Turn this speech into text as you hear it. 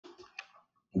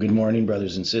Good morning,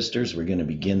 brothers and sisters. We're going to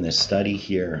begin this study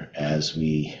here as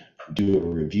we do a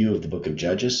review of the book of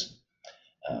Judges.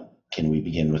 Can we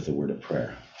begin with the word of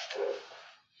prayer?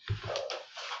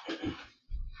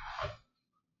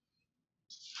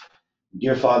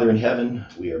 Dear Father in heaven,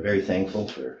 we are very thankful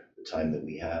for the time that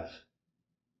we have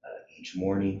each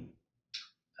morning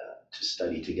to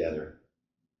study together.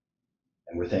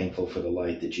 And we're thankful for the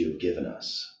light that you have given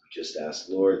us. We just ask,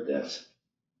 Lord, that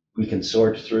we can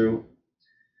sort through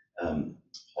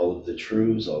all of the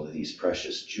truths, all of these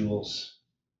precious jewels,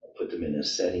 and put them in a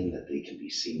setting that they can be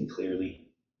seen clearly.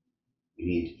 We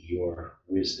need your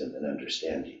wisdom and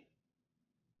understanding.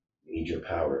 We need your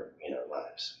power in our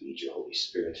lives. We need your Holy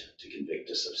Spirit to convict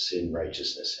us of sin,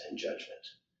 righteousness, and judgment.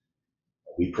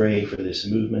 We pray for this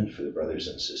movement, for the brothers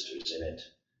and sisters in it.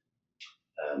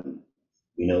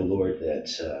 We know, Lord,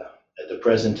 that at the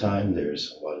present time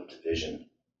there's a lot of division.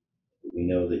 We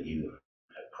know that you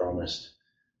have promised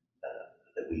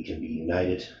that we can be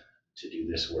united to do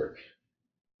this work.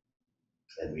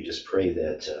 And we just pray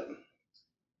that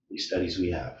these studies we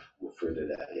have will further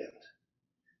that end.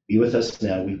 Be with us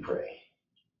now, we pray.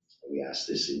 We ask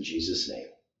this in Jesus' name.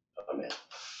 Amen.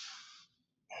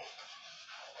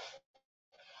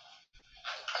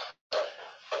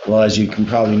 Well, as you can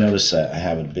probably notice, I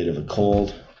have a bit of a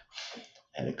cold.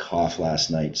 I had a cough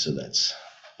last night, so that's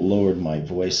lowered my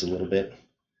voice a little bit.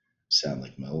 Sound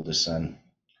like my oldest son.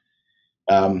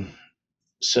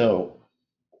 So,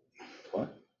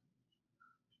 what?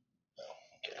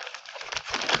 Okay.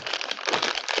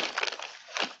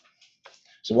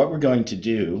 So what we're going to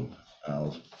do,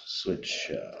 I'll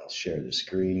share the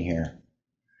screen here.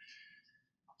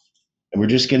 And we're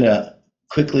just going to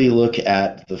quickly look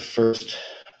at the first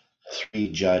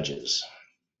 3 judges.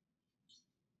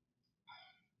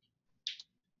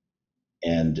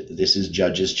 And this is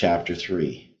Judges chapter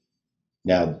 3.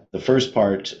 Now, the first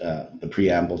part, the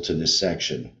preamble to this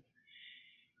section,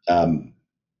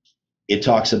 it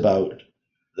talks about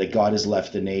that God has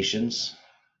left the nations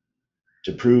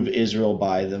to prove Israel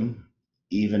by them,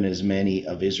 even as many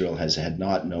of Israel as had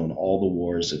not known all the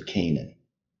wars of Canaan.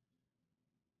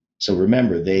 So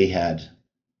remember, they had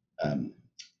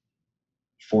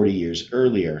 40 years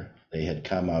earlier, they had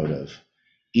come out of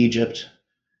Egypt,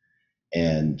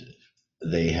 and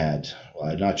they had,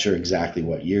 well, I'm not sure exactly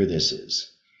what year this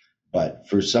is, but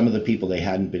for some of the people, they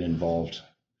hadn't been involved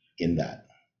in that.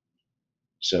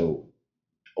 So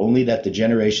only that the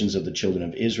generations of the children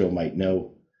of Israel might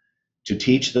know to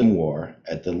teach them war,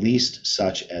 at the least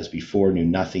such as before knew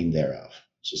nothing thereof.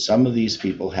 So some of these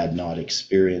people had not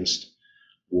experienced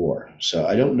war. So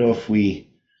I don't know if we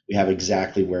have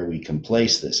exactly where we can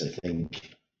place this. I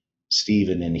think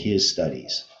Stephen in his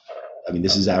studies, I mean,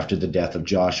 this is after the death of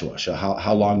Joshua. So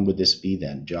how long would this be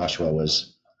then? Joshua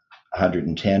was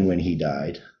 110 when he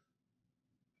died.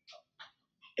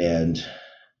 And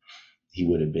he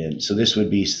would have been, so this would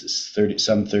be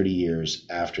 30 years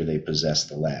after they possessed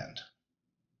the land.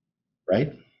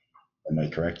 Right? Am I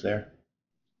correct there?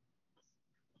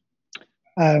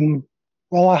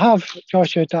 Well, I have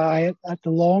Joshua die at the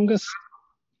longest.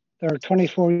 There are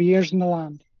 24 years in the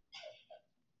land.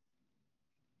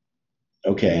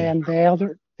 Okay. And the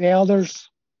elders,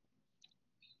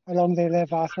 how long they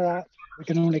live after that, we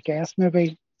can only guess,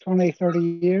 maybe 20, 30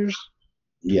 years.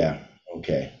 Yeah,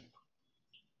 okay.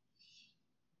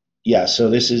 Yeah, so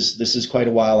this is quite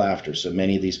a while after, so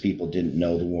many of these people didn't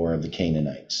know the war of the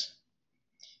Canaanites.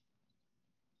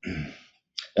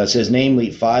 Now it says, namely,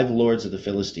 5 lords of the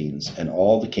Philistines and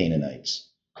all the Canaanites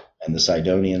and the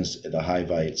Sidonians, the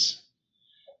Hivites,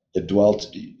 that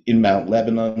dwelt in Mount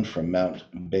Lebanon from Mount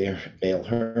Baal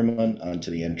Hermon unto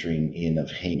the entering in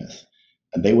of Hamath.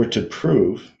 And they were to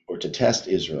prove or to test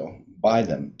Israel by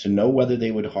them, to know whether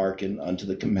they would hearken unto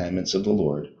the commandments of the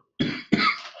Lord,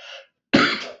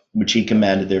 which he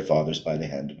commanded their fathers by the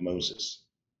hand of Moses.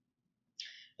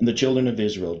 And the children of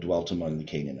Israel dwelt among the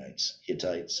Canaanites,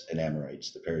 Hittites, and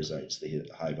Amorites, the Perizzites, the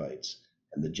Hivites,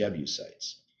 and the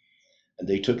Jebusites. And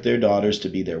they took their daughters to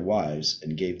be their wives,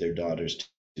 and gave their daughters to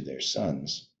their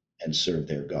sons, and served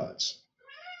their gods.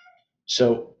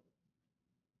 So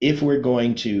if we're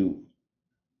going to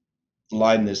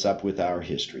line this up with our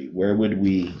history, where would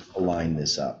we line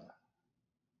this up?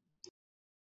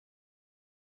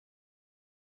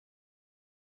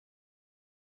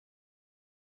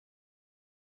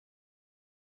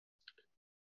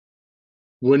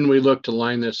 Wouldn't we look to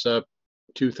line this up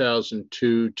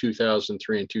 2002,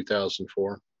 2003, and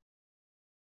 2004?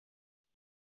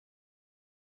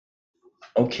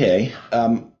 Okay.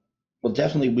 Well,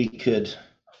 definitely we could,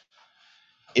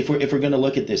 if we're going to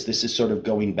look at this, this is sort of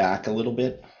going back a little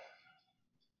bit.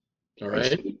 All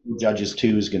Right. right. So Judges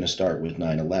 2 is going to start with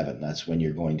 9/11. That's when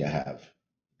you're going to have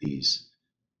these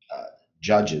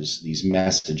judges, these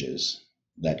messages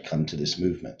that come to this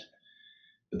movement.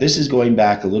 But this is going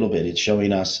back a little bit. It's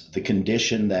showing us the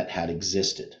condition that had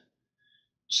existed.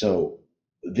 So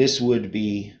this would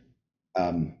be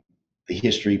the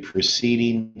history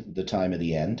preceding the time of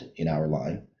the end in our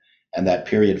line, and that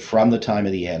period from the time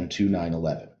of the end to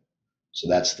 9/11. So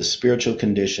that's the spiritual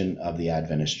condition of the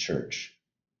Adventist Church.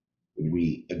 Would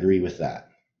we agree with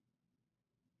that?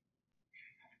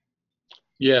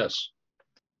 Yes.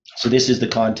 So this is the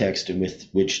context in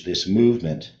which this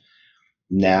movement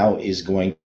now is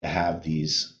going to have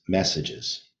these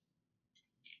messages.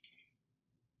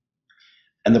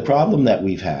 And the problem that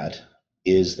we've had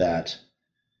is that,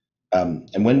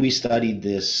 and when we studied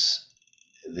this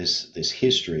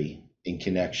history in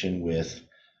connection with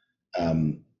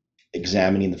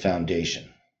examining the foundation,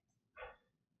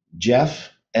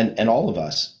 Jeff and all of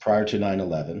us prior to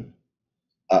 9/11,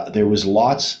 there was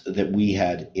lots that we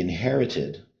had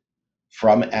inherited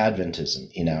from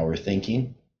Adventism in our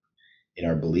thinking, in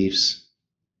our beliefs,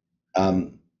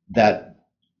 that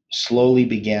slowly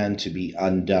began to be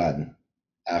undone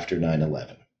after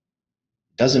 9/11.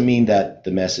 Doesn't mean that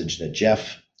the message that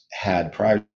Jeff had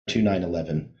prior to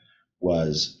 9/11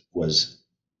 was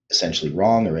essentially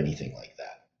wrong or anything like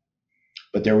that.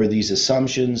 But there were these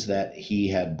assumptions that he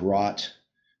had brought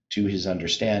to his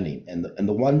understanding. And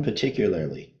the one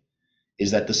particularly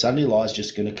is that the Sunday law is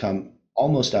just going to come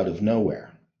almost out of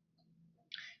nowhere.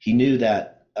 He knew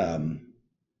that the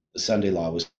Sunday law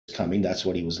was coming. That's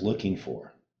what he was looking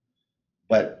for.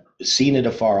 But seeing it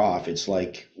afar off, it's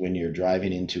like when you're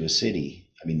driving into a city.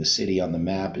 I mean, the city on the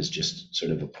map is just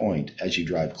sort of a point. As you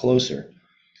drive closer,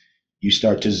 you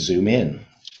start to zoom in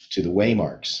to the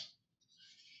waymarks.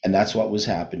 And that's what was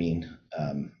happening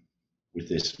with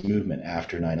this movement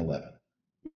after 9/11.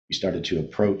 We started to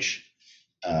approach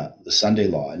the Sunday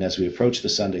law. And as we approached the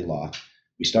Sunday law,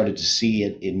 we started to see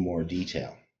it in more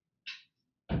detail.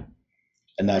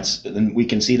 And we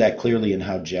can see that clearly in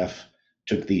how Jeff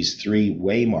took these three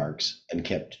waymarks and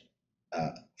kept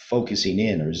focusing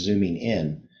in or zooming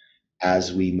in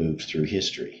as we moved through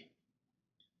history.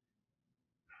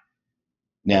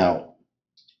 Now,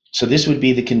 so this would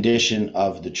be the condition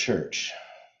of the church.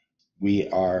 We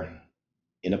are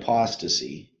in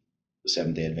apostasy, the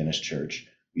Seventh-day Adventist Church.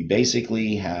 We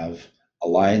basically have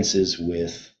alliances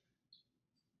with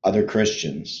other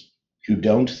Christians who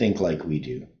don't think like we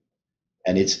do,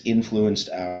 and it's influenced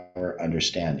our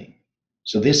understanding.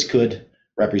 So this could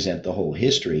represent the whole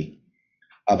history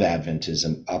of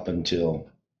Adventism up until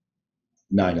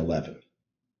 9/11.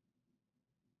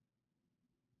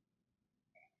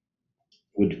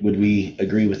 Would we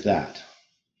agree with that?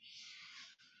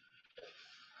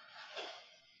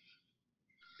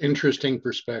 Interesting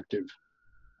perspective.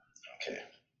 Okay.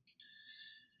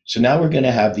 So now we're going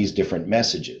to have these different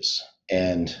messages,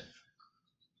 and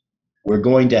we're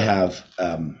going to have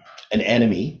an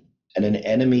enemy, and an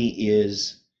enemy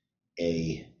is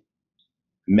a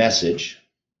message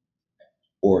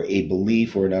or a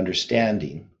belief or an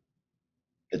understanding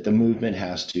that the movement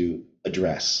has to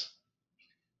address.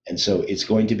 And so it's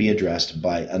going to be addressed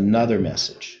by another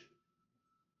message.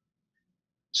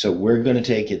 So we're going to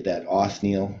take it that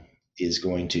Othniel is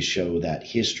going to show that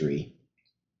history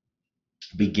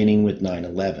beginning with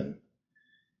 9/11.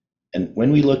 And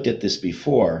when we looked at this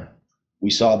before, we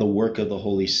saw the work of the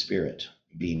Holy Spirit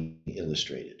being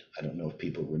illustrated. I don't know if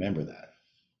people remember that.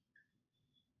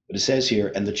 But it says here,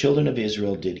 and the children of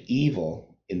Israel did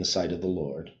evil in the sight of the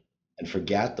Lord, and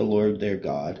forgat the Lord their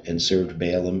God, and served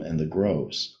Baalim and the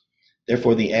groves.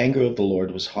 Therefore the anger of the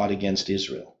Lord was hot against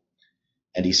Israel,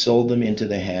 and he sold them into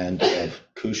the hand of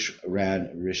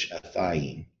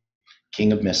Cush-ran-rishathaim,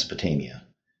 king of Mesopotamia.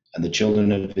 And the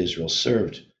children of Israel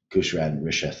served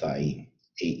Cush-ran-rishathaim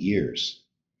 8 years.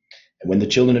 And when the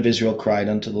children of Israel cried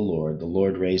unto the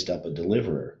Lord raised up a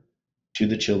deliverer to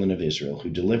the children of Israel, who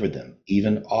delivered them,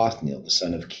 even Othniel, the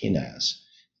son of Kenaz,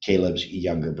 Caleb's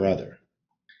younger brother.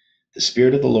 The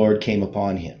Spirit of the Lord came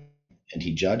upon him, and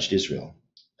he judged Israel,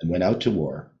 and went out to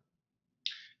war.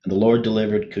 And the Lord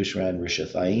delivered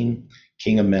Cush-ran-rishathaim,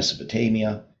 king of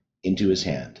Mesopotamia, into his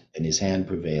hand, and his hand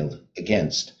prevailed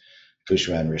against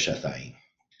Cush-ran-rishathaim.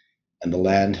 And the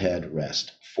land had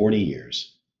rest 40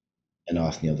 years, and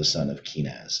Othniel, the son of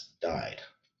Kenaz, died.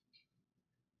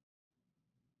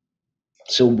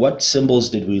 So what symbols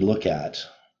did we look at?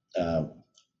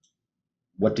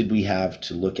 What did we have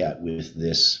to look at with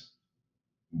this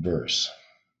verse?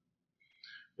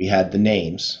 We had the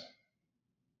names.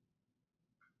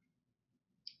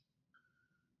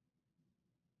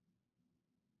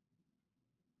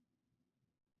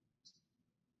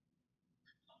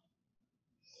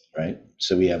 right?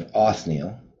 So we have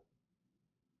Othniel.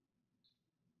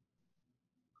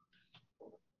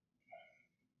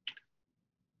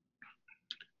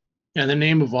 And the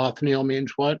name of Othniel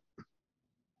means what?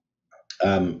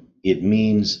 It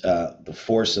means the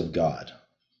force of God.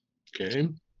 Okay.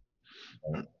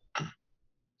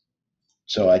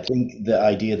 So I think the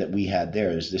idea that we had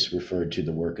there is this referred to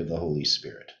the work of the Holy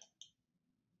Spirit.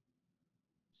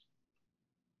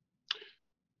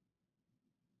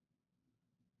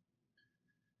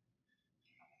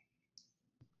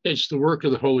 It's the work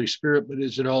of the Holy Spirit, but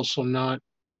is it also not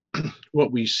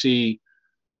what we see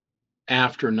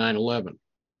after 9/11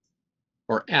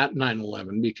 or at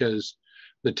 9/11? Because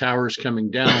the towers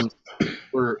coming down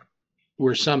were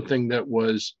something that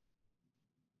was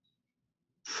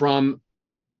from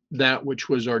that which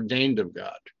was ordained of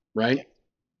God, right?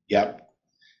 Yep.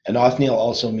 And Othniel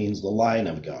also means the Lion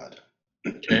of God.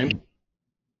 Okay.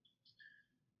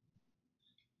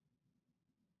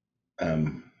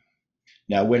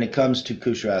 Now, when it comes to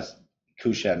Kushan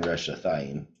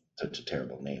Reshathaim, such a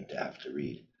terrible name to have to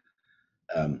read,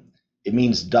 it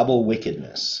means double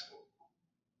wickedness.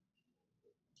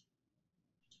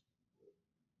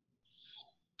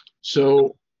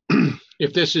 So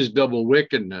if this is double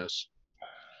wickedness,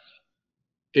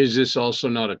 is this also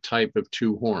not a type of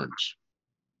two horns?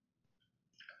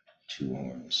 Two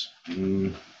horns.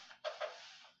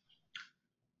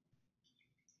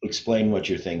 Explain what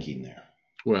you're thinking there.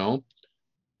 Well,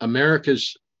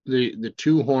 America's the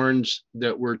two horns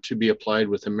that were to be applied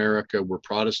with America were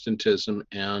Protestantism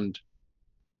and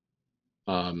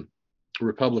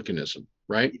republicanism,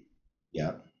 right?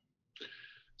 Yeah.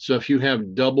 So if you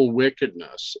have double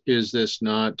wickedness, is this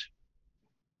not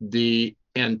the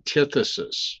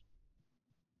antithesis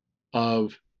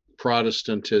of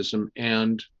Protestantism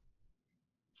and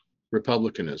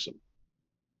republicanism?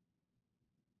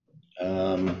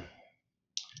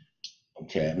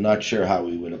 Okay, I'm not sure how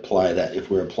we would apply that if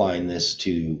we're applying this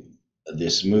to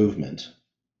this movement.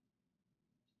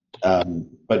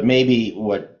 But maybe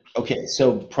okay,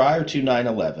 so prior to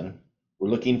 9/11, we're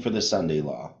looking for the Sunday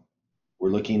law.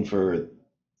 We're looking for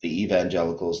the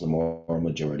evangelicals, the moral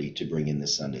majority, to bring in the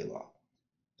Sunday law.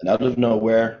 And out of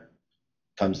nowhere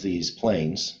comes these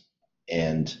planes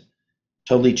and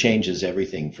totally changes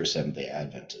everything for Seventh-day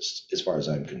Adventists, as far as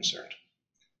I'm concerned.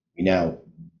 We now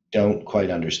don't quite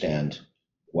understand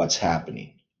what's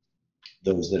happening,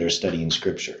 those that are studying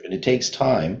scripture. And it takes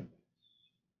time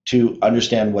to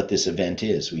understand what this event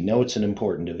is. We know it's an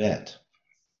important event.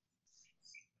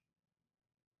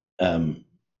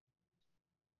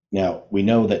 Now, we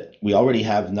know that we already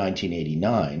have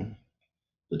 1989,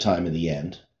 the time of the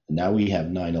end, and now we have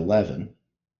 9/11.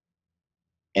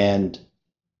 And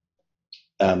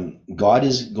God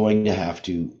is going to have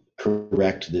to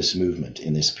correct this movement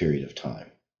in this period of time.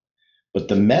 But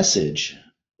the message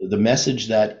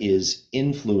that is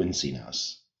influencing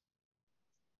us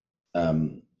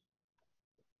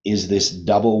is this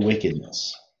double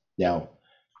wickedness. Now,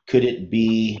 could it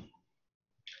be,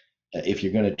 if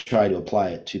you're going to try to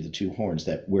apply it to the two horns,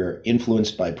 that we're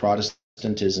influenced by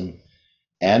Protestantism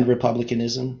and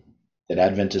republicanism, that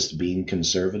Adventists, being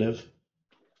conservative,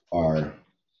 are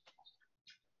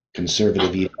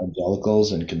conservative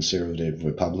evangelicals and conservative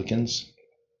Republicans,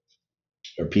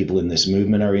 or people in this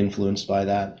movement are influenced by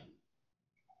that?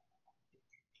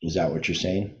 Is that what you're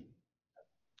saying?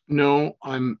 No,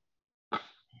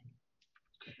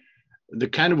 the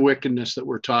kind of wickedness that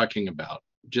we're talking about,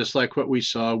 just like what we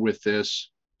saw with this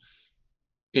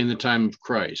in the time of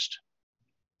Christ.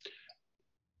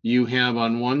 You have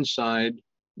on one side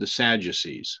the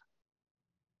Sadducees,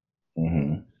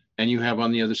 and you have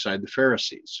on the other side the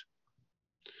Pharisees.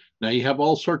 Now you have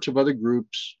all sorts of other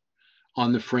groups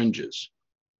on the fringes.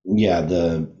 Yeah,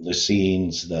 the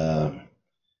Essenes, the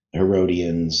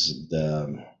Herodians,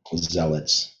 the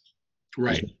Zealots.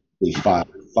 Right.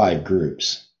 Five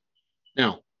groups.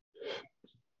 Now,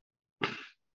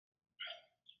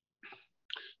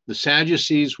 the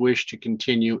Sadducees wish to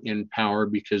continue in power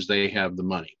because they have the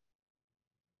money.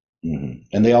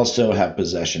 And they also have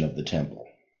possession of the temple.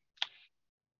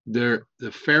 The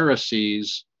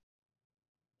Pharisees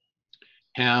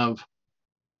have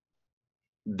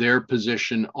their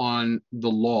position on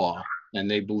the law, and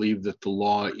they believe that the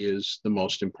law is the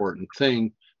most important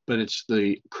thing, but it's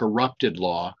the corrupted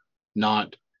law,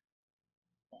 not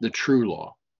the true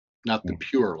law, not the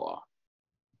pure law.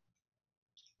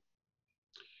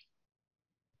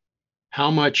 How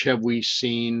much have we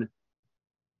seen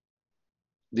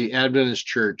the Adventist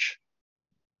Church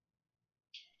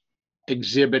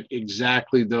exhibit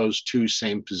exactly those two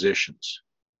same positions?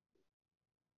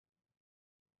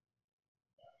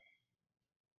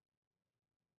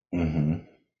 Mm-hmm.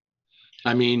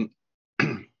 I mean,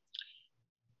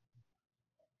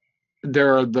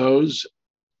 there are those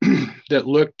that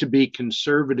look to be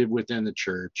conservative within the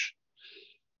church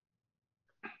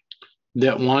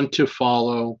that want to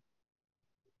follow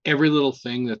every little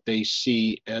thing that they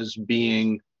see as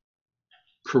being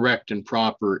correct and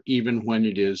proper, even when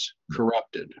it is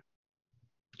corrupted.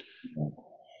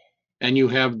 And you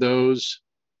have those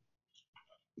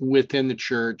within the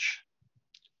church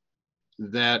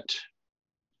that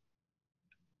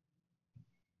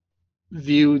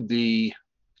view the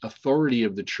authority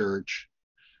of the church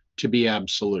to be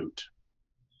absolute.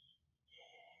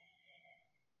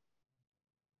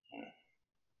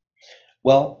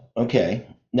 Well, okay.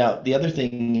 Now, the other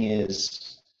thing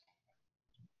is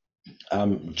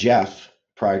Jeff,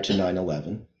 prior to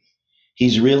 9/11,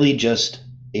 he's really just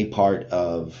a part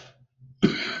of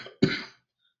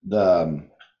the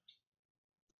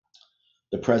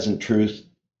present truth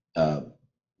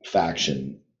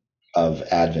faction of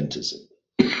Adventism.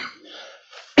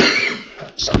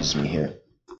 Excuse me here.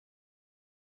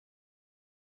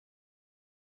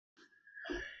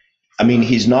 I mean,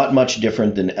 he's not much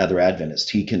different than other Adventists.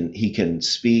 He can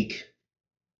speak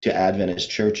to Adventist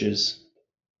churches.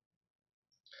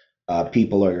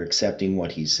 People are accepting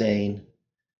what he's saying,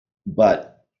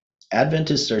 but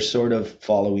Adventists are sort of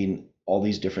following all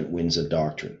these different winds of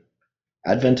doctrine.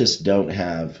 Adventists don't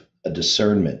have a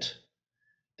discernment.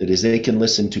 That is, they can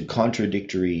listen to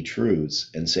contradictory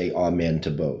truths and say amen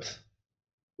to both,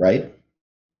 right?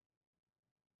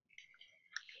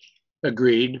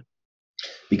 Agreed.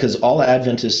 Because all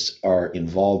Adventists are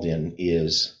involved in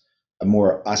is a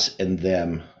more us and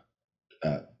them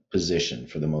position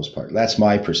for the most part. That's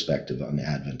my perspective on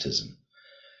Adventism.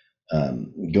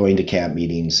 Going to camp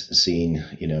meetings, seeing,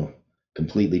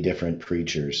 completely different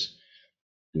preachers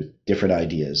with different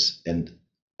ideas, and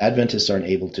Adventists aren't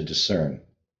able to discern.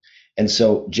 And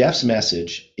so Jeff's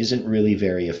message isn't really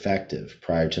very effective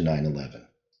prior to 9/11.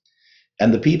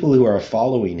 And the people who are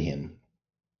following him,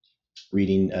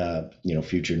 reading,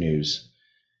 Future News,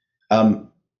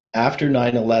 after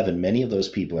 9/11, many of those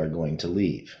people are going to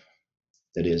leave.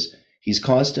 That is, he's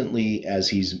constantly, as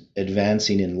he's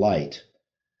advancing in light,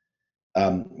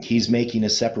 he's making a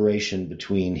separation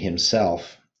between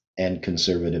himself and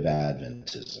conservative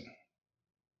Adventism.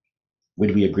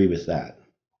 Would we agree with that?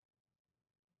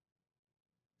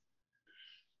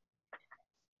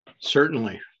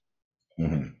 Certainly.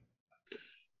 Mm-hmm.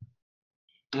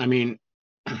 I mean,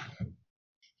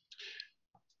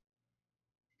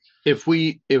 if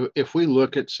we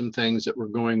look at some things that were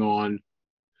going on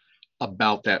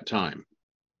about that time,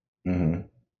 Mm-hmm.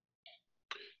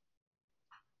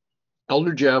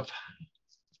 Elder Jeff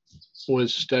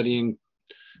was studying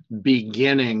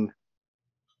beginning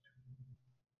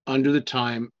under the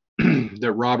time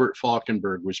that Robert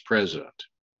Falkenberg was president.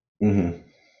 Mm-hmm.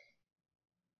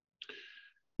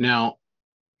 Now,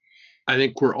 I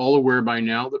think we're all aware by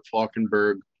now that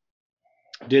Falkenberg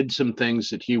did some things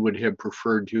that he would have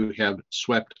preferred to have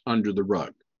swept under the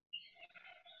rug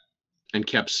and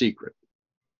kept secret.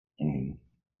 Mm-hmm.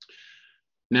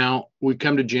 Now, we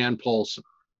come to Jan Paulson.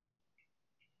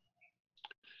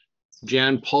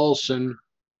 Jan Paulson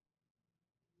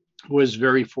was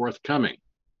very forthcoming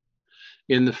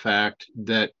in the fact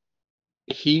that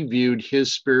he viewed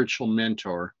his spiritual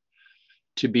mentor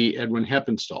to be Edwin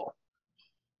Heppenstall.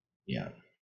 Yeah.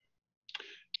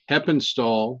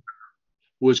 Heppenstall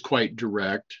was quite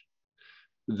direct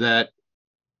that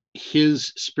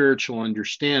his spiritual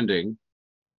understanding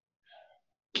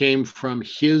came from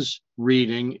his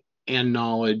reading and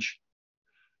knowledge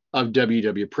of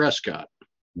W.W. Prescott.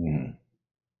 Mm-hmm.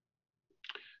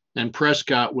 And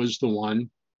Prescott was the one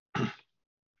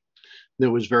that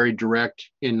was very direct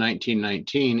in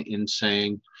 1919 in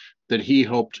saying that he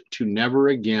hoped to never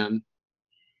again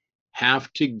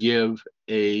have to give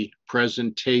a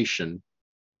presentation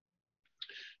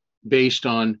based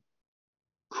on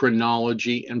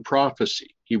chronology and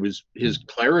prophecy. His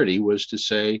clarity was to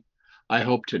say, I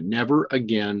hope to never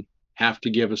again have to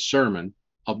give a sermon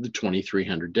of the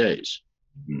 2300 days.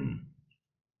 Mm-hmm.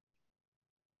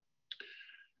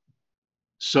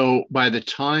 So by the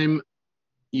time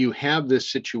you have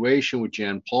this situation with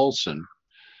Jan Paulson,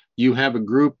 you have a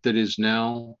group that is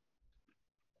now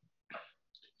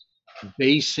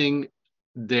basing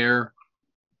their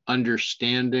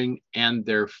understanding and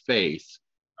their faith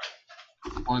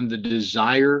on the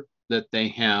desire that they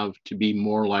have to be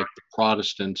more like the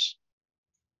Protestants,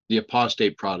 the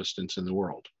apostate Protestants in the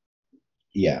world.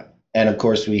 Yeah. And of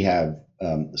course, we have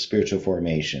the spiritual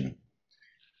formation,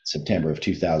 September of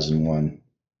 2001.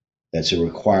 That's a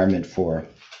requirement for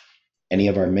any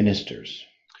of our ministers.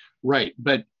 Right.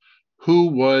 But who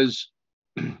was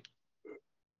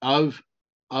of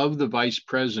the vice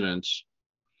presidents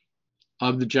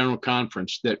of the General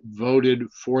Conference that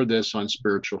voted for this on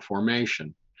spiritual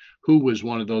formation? Who was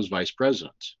one of those vice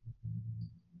presidents?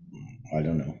 I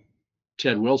don't know.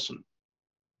 Ted Wilson.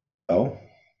 Oh,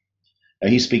 now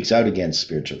he speaks out against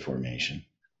spiritual formation.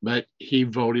 But he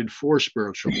voted for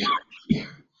spiritual formation.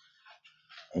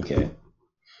 Okay.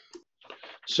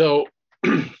 So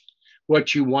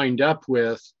what you wind up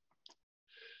with,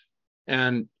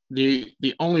 and the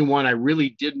only one I really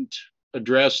didn't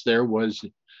address there was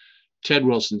Ted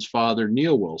Wilson's father,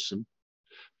 Neil Wilson.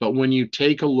 But when you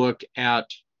take a look at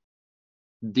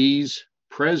these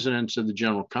presidents of the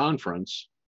General Conference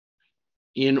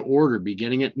in order,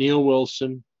 beginning at Neil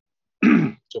Wilson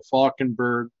to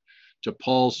Falkenberg, to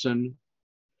Paulson,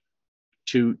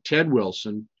 to Ted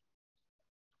Wilson,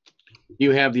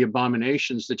 you have the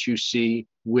abominations that you see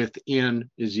within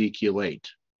Ezekiel 8.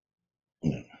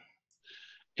 Yeah.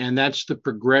 And that's the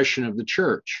progression of the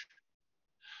church.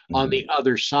 Mm-hmm. On the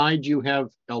other side, you have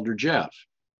Elder Jeff.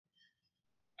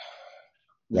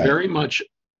 Right. Very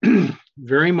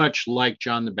much like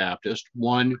John the Baptist,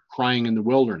 one crying in the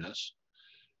wilderness,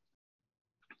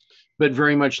 but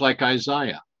very much like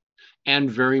Isaiah, and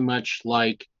very much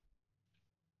like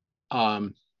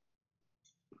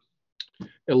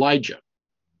Elijah,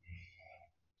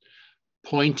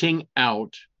 pointing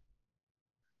out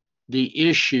the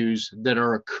issues that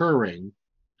are occurring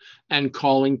and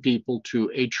calling people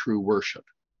to a true worship.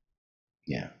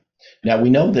 Yeah. Now we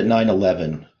know that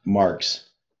 9/11 marks,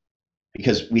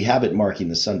 because we have it marking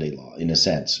the Sunday law in a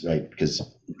sense, right? Because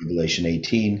Revelation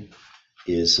 18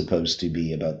 is supposed to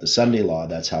be about the Sunday law.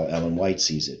 That's how Ellen White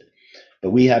sees it.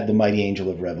 But we have the mighty angel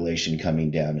of Revelation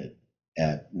coming down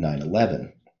at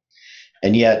 9/11.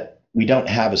 And yet we don't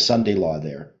have a Sunday law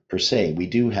there per se. We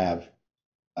do have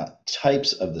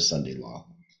types of the Sunday law,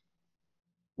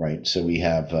 right? So we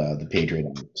have the Patriot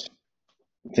Act,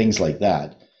 things like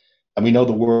that. And we know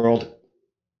the world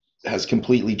has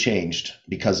completely changed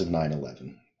because of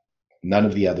 9/11. None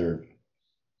of the other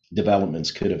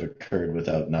developments could have occurred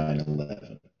without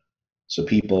 9/11. So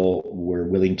people were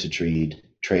willing to trade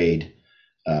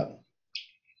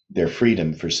their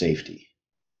freedom for safety.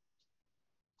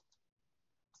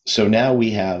 So now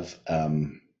we have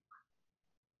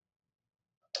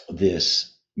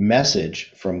this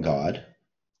message from God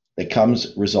that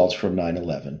results from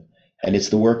 9/11, and it's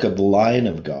the work of the Lion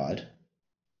of God,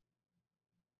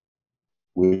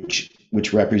 which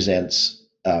represents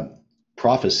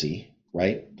prophecy,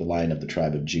 right? The Lion of the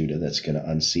tribe of Judah that's going to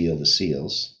unseal the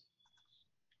seals.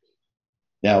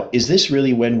 Now, is this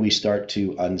really when we start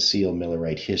to unseal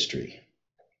Millerite history?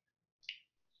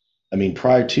 I mean,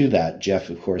 prior to that, Jeff,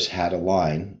 of course, had a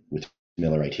line with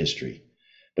Millerite history,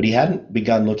 but he hadn't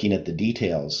begun looking at the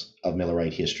details of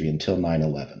Millerite history until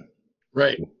 9/11.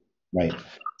 Right. Right.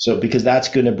 So, because that's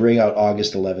going to bring out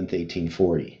August 11th,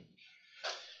 1840.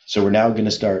 So we're now going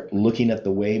to start looking at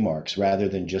the waymarks rather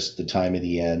than just the time of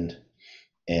the end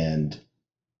and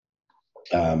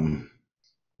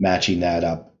matching that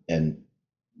up and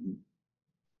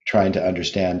trying to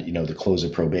understand, the close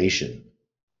of probation.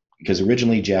 Because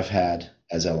originally Jeff had,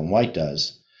 as Ellen White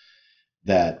does,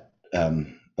 that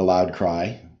the loud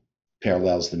cry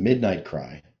parallels the midnight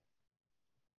cry,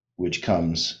 which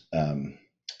comes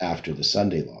after the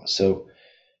Sunday law. So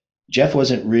Jeff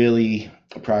wasn't really,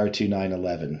 prior to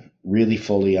 9/11, really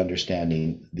fully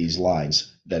understanding these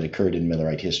lines that occurred in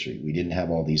Millerite history. We didn't have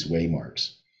all these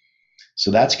waymarks. So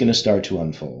that's going to start to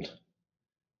unfold.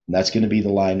 And that's going to be the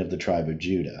line of the tribe of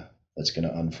Judah that's going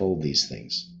to unfold these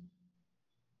things.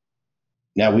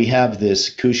 Now we have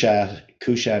this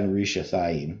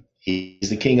Cushan-Rishathaim. He's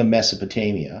the king of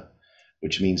Mesopotamia,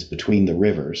 which means between the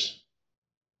rivers.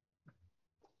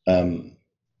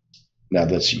 Now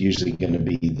that's usually going to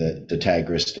be the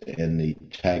Tigris and the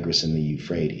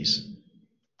Euphrates,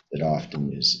 that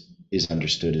often is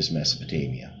understood as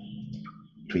Mesopotamia,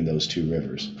 between those two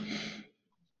rivers.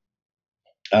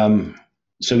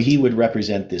 So he would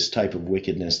represent this type of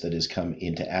wickedness that has come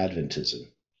into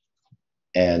Adventism.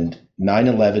 And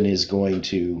 9/11 is going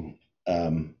to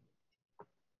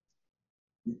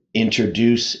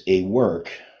introduce a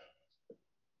work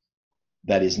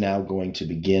that is now going to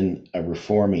begin a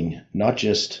reforming, not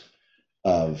just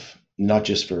for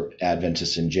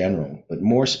Adventists in general, but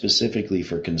more specifically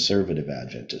for conservative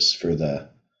Adventists, for the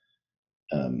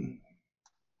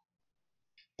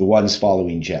ones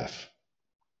following Jeff.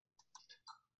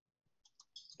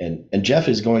 And Jeff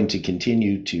is going to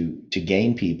continue to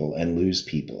gain people and lose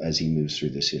people as he moves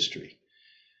through this history.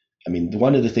 I mean,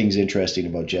 one of the things interesting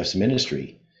about Jeff's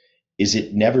ministry is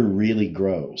it never really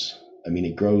grows. I mean,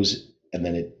 it grows and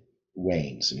then it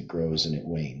wanes, and it grows and it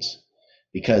wanes.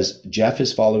 Because Jeff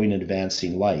is following an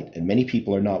advancing light, and many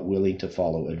people are not willing to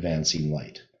follow advancing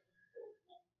light.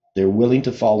 They're willing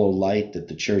to follow light that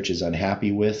the church is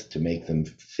unhappy with, to make them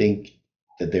think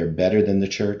that they're better than the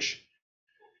church.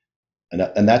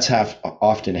 And that's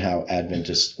often how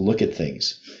Adventists look at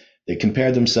things. They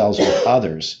compare themselves with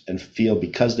others and feel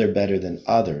because they're better than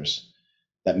others,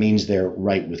 that means they're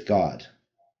right with God.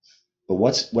 But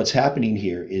what's happening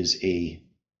here is a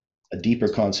deeper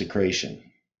consecration.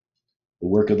 The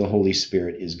work of the Holy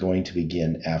Spirit is going to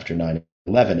begin after 9/11.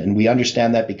 And we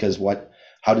understand that because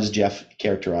how does Jeff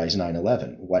characterize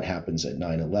 9/11? What happens at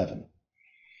 9/11?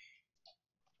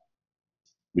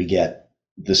 We get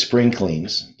the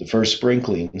sprinklings, the first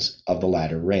sprinklings of the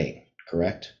latter rain,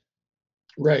 correct?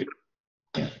 Right.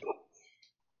 Yeah.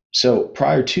 So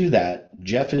prior to that,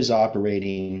 Jeff is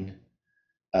operating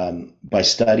by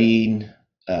studying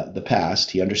the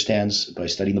past. He understands by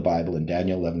studying the Bible in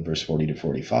Daniel 11, verse 40 to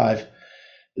 45,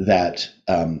 that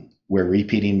we're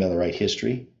repeating Millerite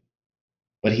history,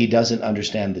 but he doesn't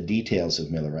understand the details of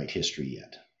Millerite history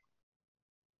yet.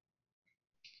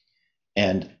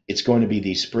 And it's going to be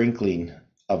the sprinkling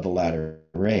of the latter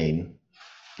rain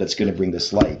that's going to bring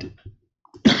this light.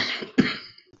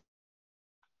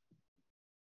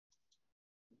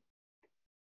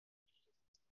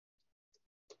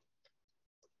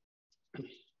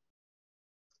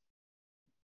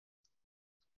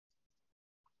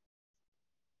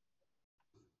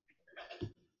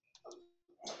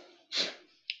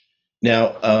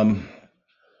 Now,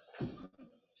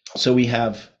 so we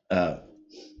have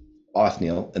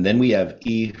Othniel, and then we have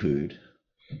Ehud.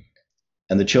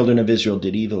 And the children of Israel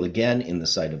did evil again in the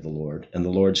sight of the Lord, and the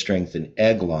Lord strengthened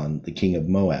Eglon, the king of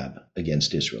Moab,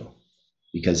 against Israel,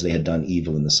 because they had done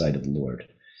evil in the sight of the Lord.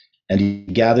 And he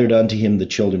gathered unto him the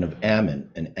children of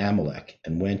Ammon and Amalek,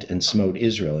 and went and smote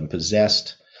Israel, and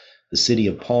possessed the city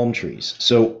of palm trees.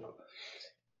 So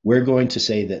we're going to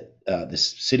say that the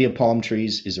city of palm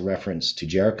trees is a reference to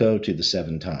Jericho, to the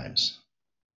 7 times.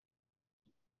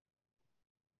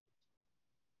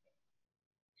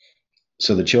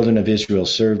 So the children of Israel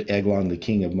served Eglon, the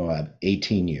king of Moab,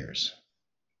 18 years.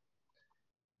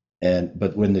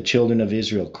 But when the children of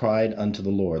Israel cried unto the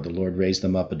Lord raised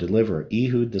them up a deliverer,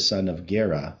 Ehud the son of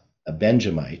Gera, a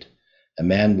Benjamite, a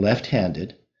man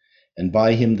left-handed, and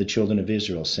by him the children of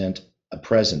Israel sent a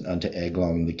present unto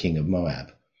Eglon, the king of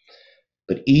Moab.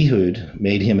 But Ehud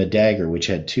made him a dagger which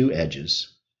had 2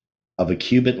 edges, of a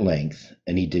cubit length,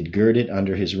 and he did gird it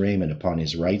under his raiment upon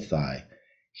his right thigh.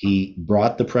 He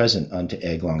brought the present unto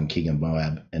Eglon, king of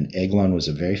Moab, and Eglon was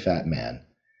a very fat man.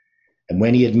 And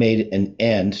when he had made an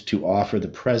end to offer the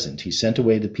present, he sent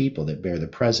away the people that bare the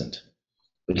present.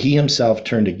 But he himself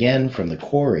turned again from the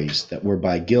quarries that were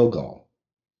by Gilgal.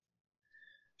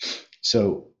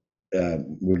 So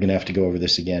we're going to have to go over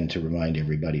this again to remind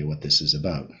everybody what this is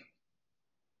about.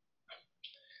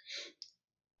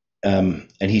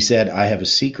 And he said, I have a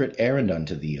secret errand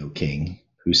unto thee, O king,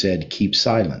 who said, keep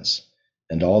silence.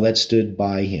 And all that stood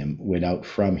by him went out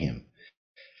from him.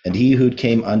 And Ehud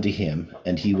came unto him,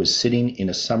 and he was sitting in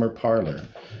a summer parlor,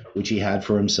 which he had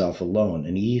for himself alone.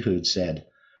 And Ehud said,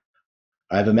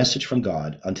 I have a message from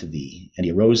God unto thee. And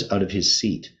he arose out of his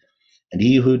seat. And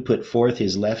Ehud put forth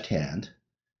his left hand,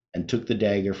 and took the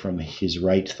dagger from his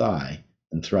right thigh,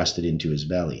 and thrust it into his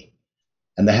belly.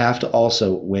 And the haft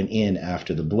also went in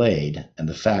after the blade, and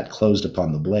the fat closed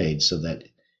upon the blade, so that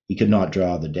he could not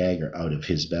draw the dagger out of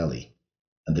his belly.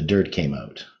 And the dirt came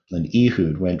out. Then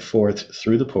Ehud went forth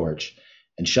through the porch,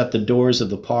 and shut the doors of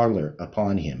the parlor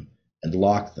upon him, and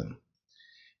locked them.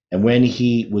 And when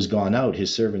he was gone out,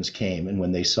 his servants came, and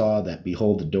when they saw that,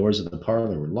 behold, the doors of the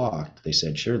parlor were locked, they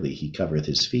said, surely he covereth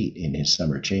his feet in his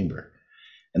summer chamber.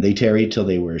 And they tarried till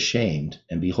they were ashamed,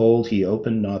 and behold, he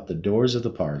opened not the doors of the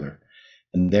parlor.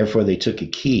 And therefore they took a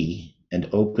key, and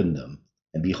opened them.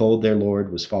 And behold, their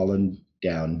Lord was fallen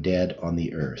down dead on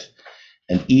the earth.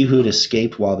 And Ehud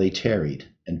escaped while they tarried,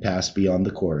 and passed beyond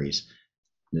the quarries,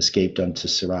 and escaped unto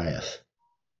Sirath,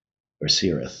 or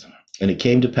Sirith. And it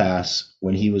came to pass,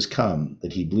 when he was come,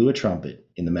 that he blew a trumpet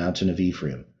in the mountain of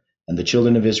Ephraim, and the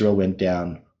children of Israel went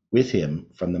down with him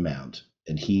from the mount,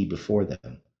 and he before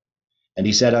them. And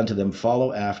he said unto them,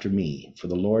 follow after me, for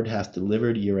the Lord hath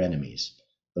delivered your enemies,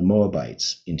 the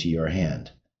Moabites, into your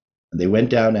hand. And they went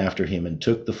down after him, and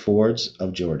took the fords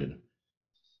of Jordan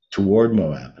toward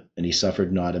Moab, and he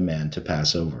suffered not a man to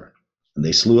pass over. And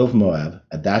they slew of Moab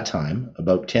at that time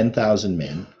about 10,000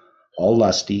 men, all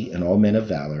lusty and all men of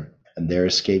valor, and there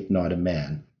escaped not a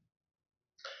man.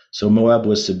 So Moab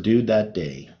was subdued that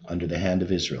day under the hand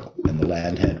of Israel, and the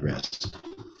land had rest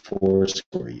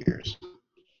 80 years.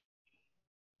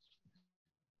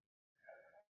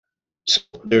 So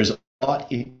there's a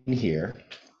lot in here,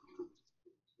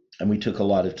 and we took a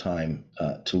lot of time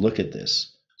to look at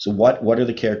this. So what are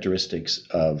the characteristics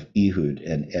of Ehud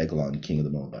and Eglon, king of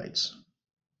the Moabites?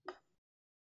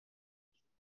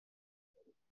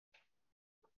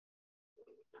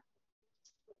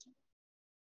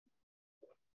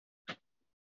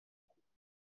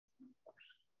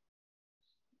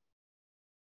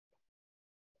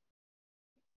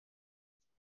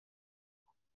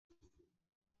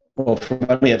 Well, for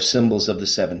one, we have symbols of the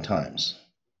 7 times.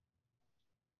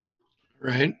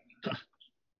 Right.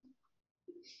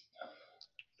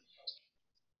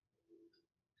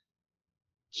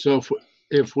 So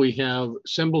if we have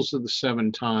symbols of the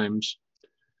 7 times,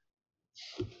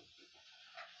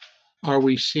 are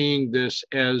we seeing this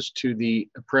as to the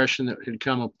oppression that had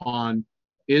come upon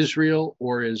Israel,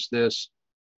 or is this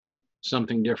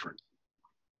something different?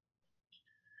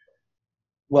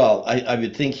 Well, I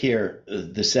would think here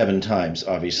the 7 times,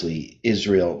 obviously,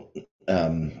 Israel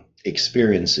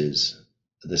experiences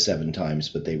the 7 times,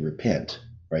 but they repent,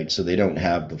 right? So they don't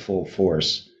have the full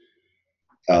force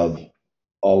of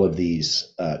all of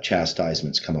these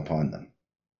chastisements come upon them,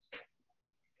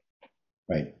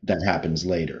 right? That happens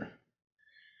later.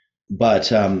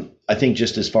 But I think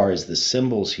just as far as the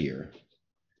symbols here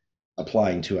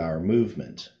applying to our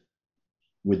movement,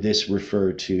 would this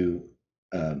refer to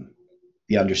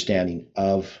the understanding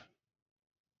of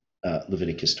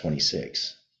Leviticus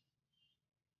 26?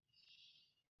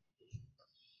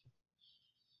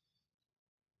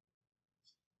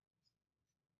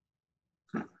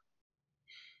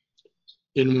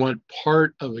 In what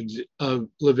part of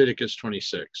Leviticus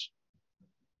 26?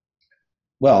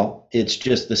 Well, it's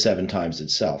just the 7 times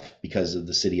itself because of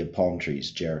the city of palm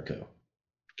trees, Jericho.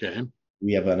 Okay.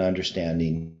 We have an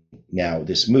understanding now.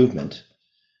 This movement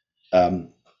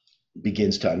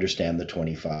begins to understand the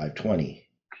 25-20.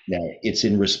 Now, it's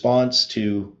in response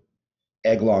to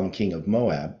Eglon, king of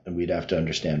Moab, and we'd have to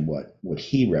understand what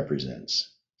he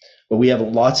represents. But we have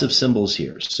lots of symbols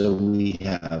here. So we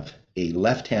have a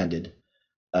left-handed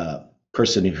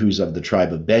person who's of the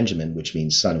tribe of Benjamin, which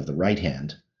means son of the right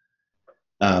hand.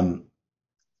 And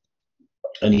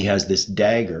he has this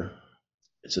dagger.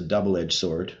 It's a double-edged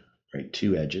sword, right?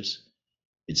 2 edges.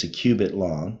 It's a cubit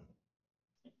long.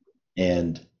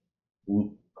 And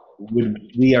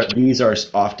these are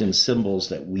often symbols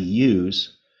that we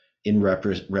use in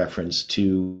reference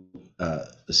to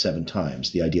the 7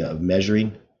 times, the idea of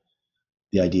measuring,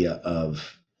 the idea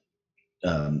of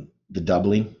the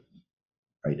doubling,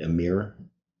 right? A mirror.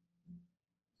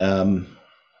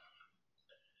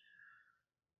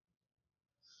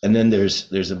 And then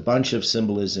there's a bunch of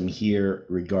symbolism here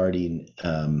regarding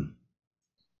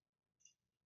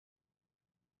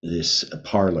this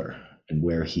parlor and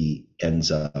where he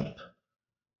ends up.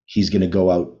 He's going to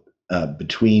go out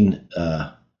between,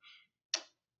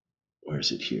 where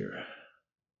is it here?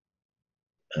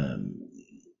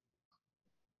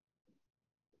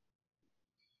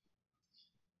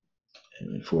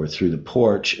 And forth through the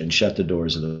porch and shut the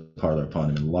doors of the parlor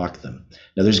upon him and lock them.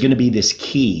 Now there's going to be this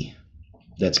key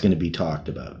that's going to be talked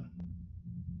about.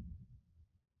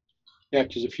 Yeah,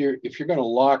 because if you're going to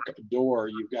lock a door,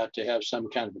 you've got to have some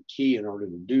kind of a key in order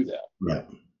to do that. Yeah.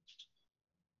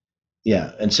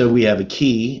 Yeah, and so we have a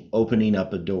key opening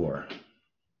up a door.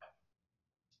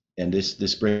 And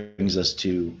this brings us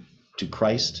to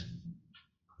Christ,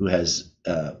 who has,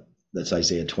 that's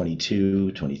Isaiah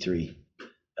 22, 23,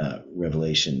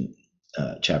 Revelation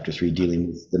chapter 3, dealing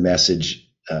with the message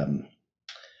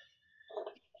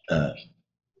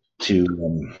to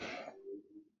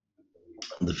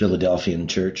the Philadelphian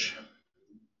church.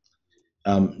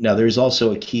 Now, there's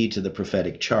also a key to the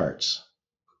prophetic charts.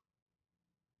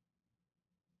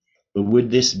 But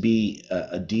would this be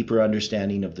a deeper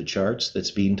understanding of the charts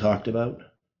that's being talked about?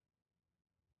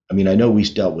 I mean, I know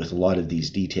we've dealt with a lot of these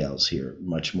details here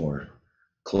much more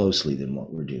closely than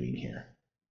what we're doing here.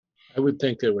 I would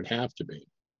think there would have to be.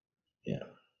 Yeah.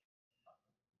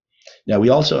 Now, we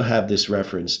also have this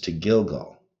reference to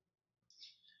Gilgal.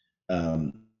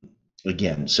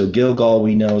 Again, so Gilgal,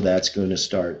 we know that's going to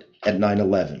start at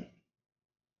 9/11.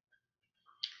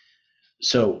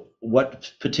 So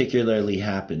what particularly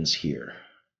happens here?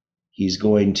 He's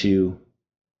going to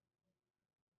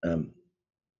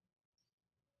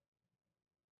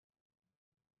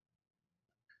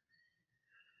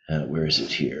where is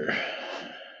it here?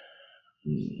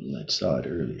 I saw it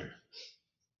earlier.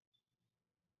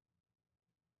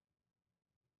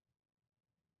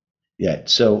 Yeah,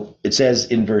 so it says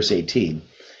in verse 18,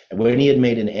 And when he had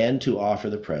made an end to offer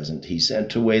the present, he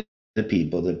sent away the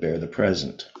people that bear the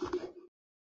present.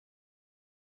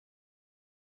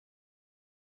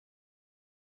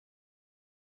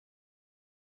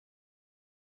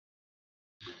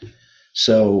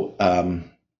 So,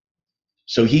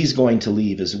 so he's going to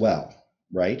leave as well,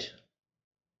 right?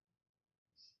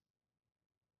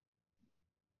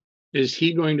 Is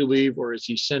he going to leave, or is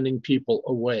he sending people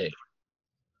away?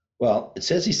 Well, it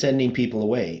says he's sending people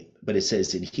away, but it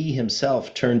says that he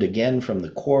himself turned again from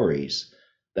the quarries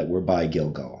that were by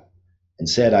Gilgal and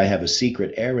said, I have a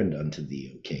secret errand unto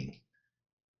thee, O king,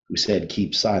 who said,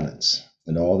 keep silence.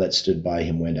 And all that stood by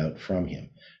him went out from him.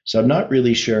 So I'm not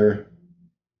really sure.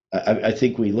 I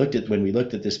think when we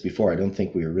looked at this before, I don't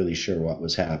think we were really sure what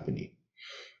was happening.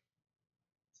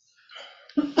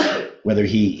 Whether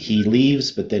he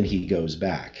leaves, but then he goes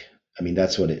back. I mean,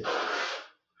 that's what it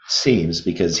seems,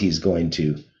 because he's going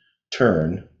to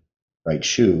turn, right?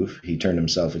 Shuv, he turned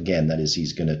himself again. That is,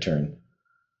 he's going to turn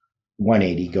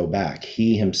 180, go back.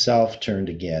 He himself turned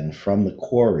again from the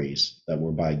quarries that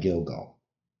were by Gilgal.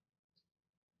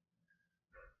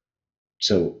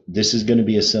 So this is going to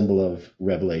be a symbol of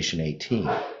Revelation 18,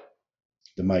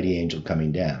 the mighty angel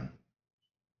coming down.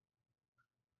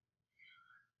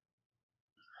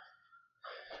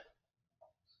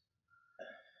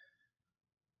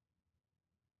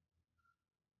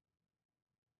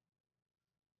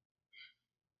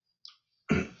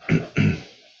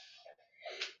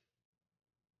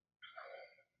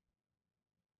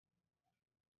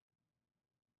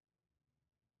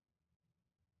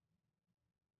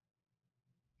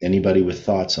 Anybody with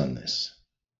thoughts on this?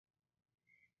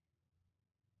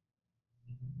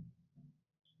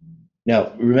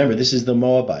 Now, remember, this is the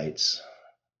Moabites.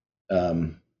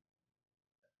 Who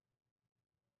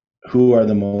are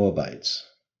the Moabites?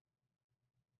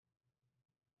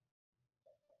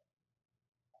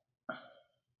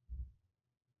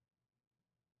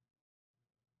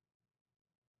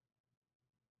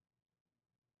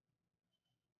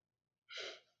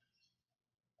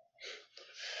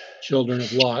 Children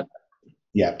of Lot.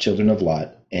 Yeah, children of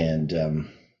Lot, and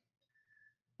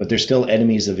but they're still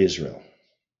enemies of Israel.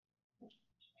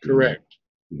 Correct.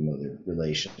 Even though they're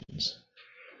relations.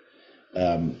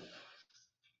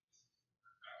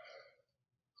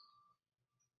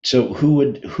 So who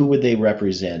would they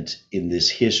represent in this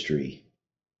history,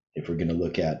 if we're going to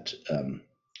look at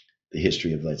the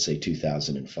history of, let's say,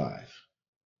 2005?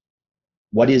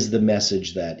 What is the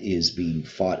message that is being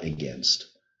fought against,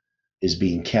 is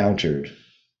being countered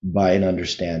by an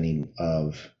understanding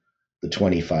of the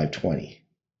 2520?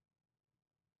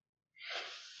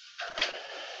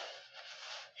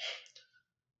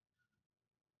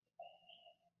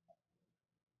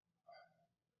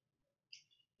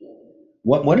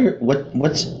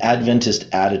 What's Adventist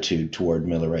attitude toward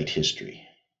Millerite history?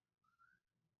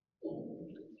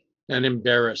 An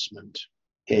embarrassment.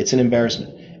 Okay, it's an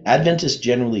embarrassment. Adventists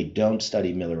generally don't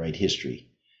study Millerite history,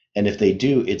 and if they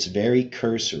do, it's very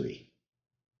cursory.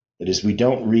 That is, we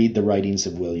don't read the writings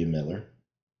of William Miller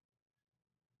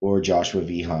or Joshua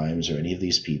V. Himes or any of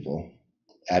these people.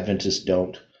 Adventists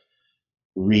don't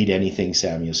read anything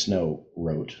Samuel Snow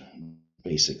wrote,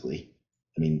 basically.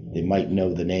 I mean, they might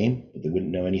know the name, but they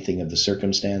wouldn't know anything of the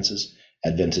circumstances.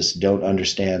 Adventists don't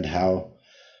understand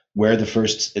where the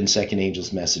first and second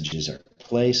angels' messages are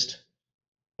placed.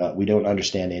 We don't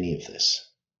understand any of this.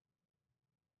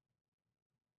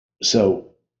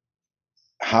 So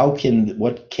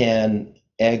what can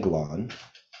Eglon,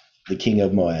 the king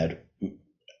of Moab,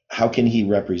 how can he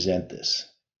represent this?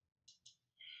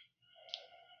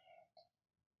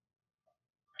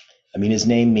 I mean, his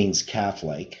name means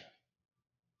calf-like.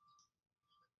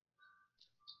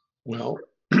 Well,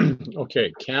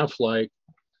 okay, calf-like.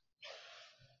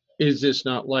 Is this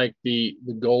not like the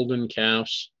golden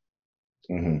calves?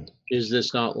 Mm-hmm. Is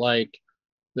this not like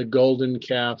the golden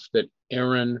calf that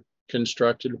Aaron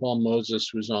constructed while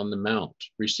Moses was on the mount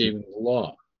receiving the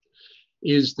law?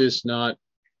 Is this not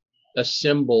a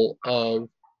symbol of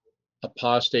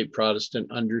apostate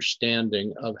Protestant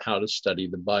understanding of how to study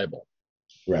the Bible?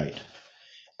 Right.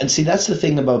 And see, that's the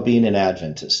thing about being an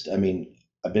Adventist. I mean,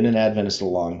 I've been an Adventist a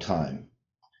long time.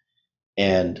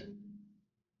 And,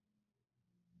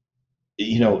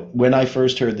 you know, when I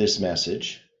first heard this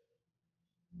message,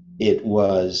 it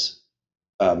was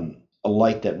a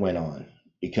light that went on,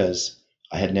 because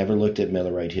I had never looked at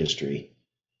Millerite history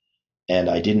and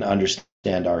I didn't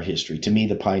understand our history. To me,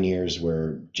 the pioneers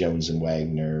were Jones and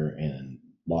Wagner and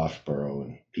Loughborough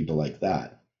and people like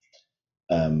that.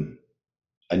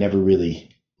 I never really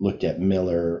looked at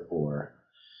Miller or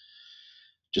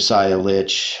Josiah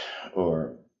Litch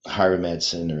or Hiram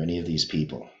Edson or any of these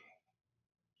people.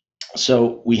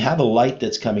 So we have a light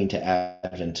that's coming to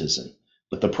Adventism,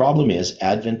 but the problem is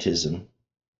Adventism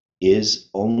is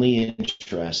only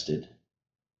interested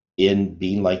in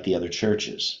being like the other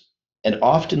churches. And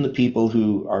often the people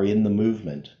who are in the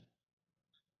movement,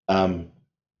 the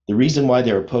reason why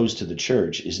they're opposed to the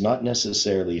church is not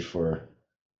necessarily for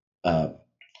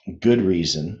good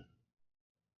reason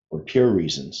or pure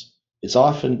reasons. It's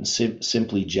often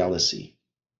simply jealousy.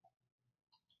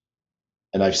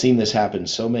 And I've seen this happen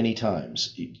so many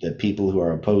times that people who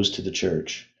are opposed to the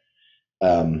church,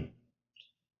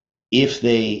 if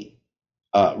they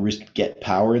get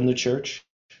power in the church,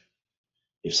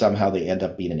 if somehow they end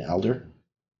up being an elder,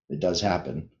 it does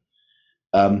happen,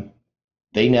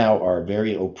 they now are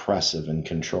very oppressive and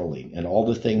controlling. And all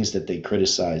the things that they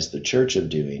criticize the church of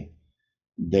doing,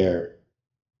 they're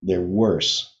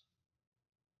worse.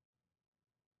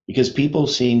 Because people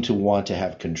seem to want to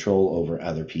have control over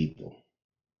other people.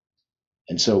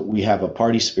 And so we have a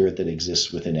party spirit that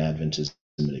exists within Adventism,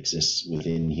 it exists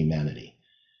within humanity.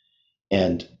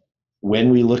 And when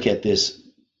we look at this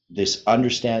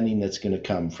understanding that's going to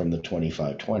come from the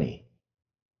 2520,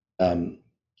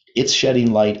 it's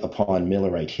shedding light upon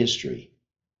Millerite history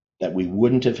that we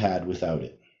wouldn't have had without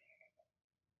it.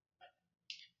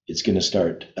 It's going to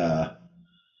start,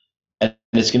 and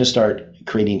it's going to start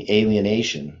creating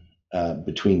alienation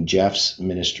between Jeff's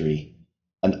ministry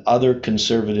and other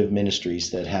conservative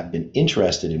ministries that have been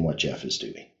interested in what Jeff is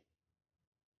doing.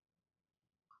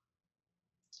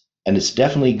 And it's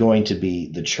definitely going to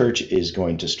be, the church is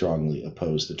going to strongly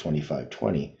oppose the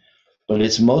 2520, but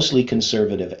it's mostly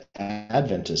conservative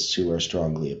Adventists who are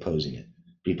strongly opposing it.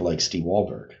 People like Steve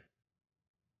Wahlberg.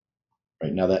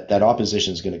 Right now, that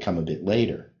opposition is going to come a bit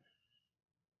later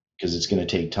because it's going to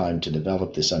take time to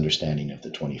develop this understanding of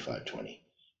the 2520.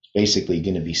 It's basically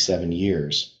going to be 7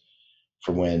 years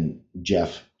from when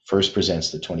Jeff first presents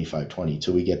the 2520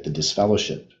 till we get the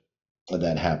disfellowship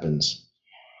that happens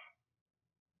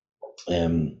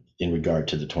in regard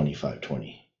to the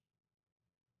 2520.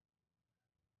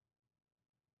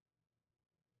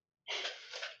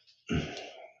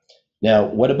 Now,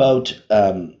 what about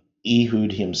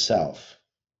Ehud himself?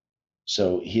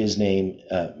 So his name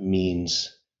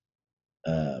means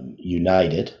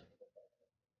united.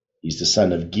 He's the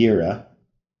son of Gera,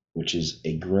 which is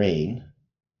a grain.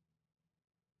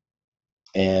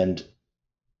 And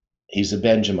he's a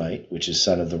Benjamite, which is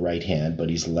son of the right hand, but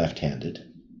he's left-handed.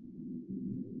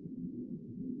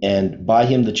 And by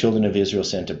him the children of Israel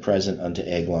sent a present unto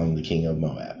Eglon, the king of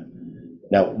Moab.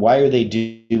 Now, why are they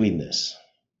doing this?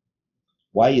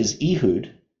 Why is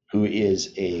Ehud, who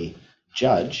is a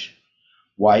judge,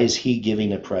 why is he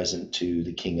giving a present to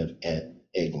the king of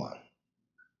Eglon?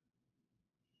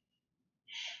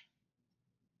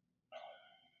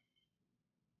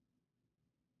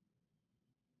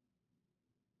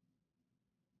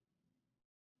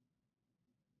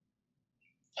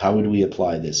 How would we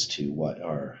apply this to what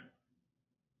our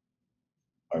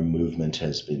movement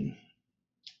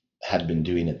had been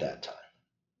doing at that time?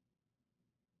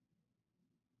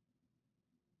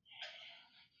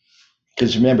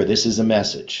 Because remember, this is a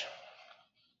message.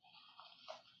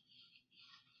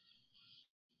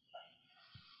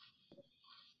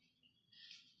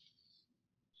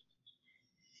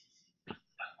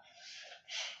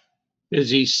 Is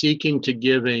he seeking to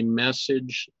give a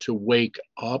message to wake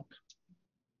up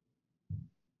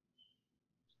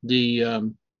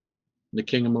the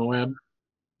king of Moab?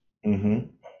 Mm-hmm.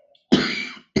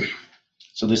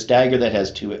 So this dagger that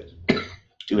has two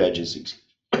edges.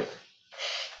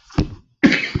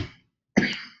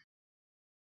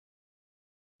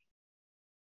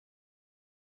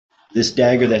 This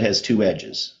dagger that has two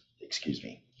edges,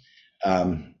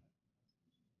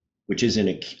 which is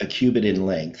a cubit in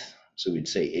length, so we'd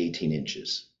say 18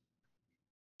 inches.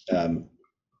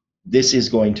 This is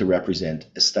going to represent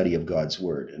a study of God's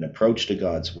word, an approach to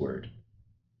God's word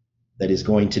that is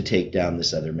going to take down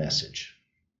this other message.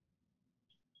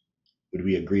 Would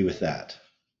we agree with that?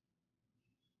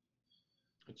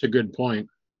 That's a good point.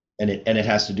 And it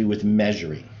has to do with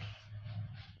measuring.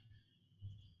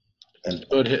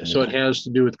 So it has to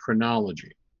do with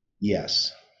chronology.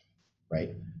 Yes, right.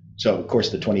 So of course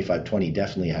the 2520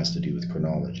 definitely has to do with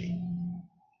chronology.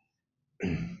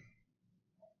 And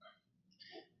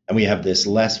we have this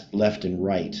left and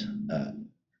right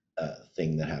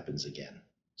thing that happens again.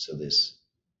 So this,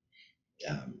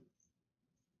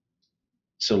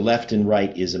 so left and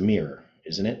right is a mirror,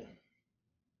 isn't it?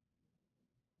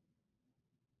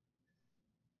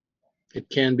 It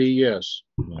can be, yes.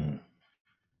 Mm-hmm.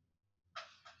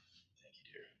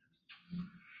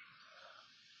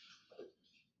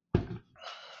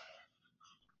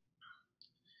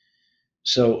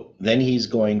 So then he's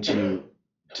going to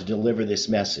deliver this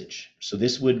message. So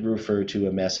this would refer to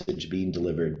a message being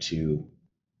delivered to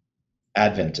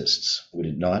Adventists, would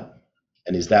it not?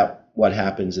 And is that what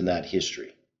happens in that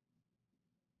history?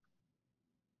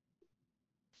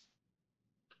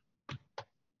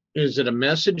 Is it a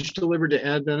message delivered to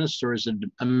Adventists, or is it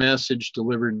a message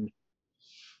delivered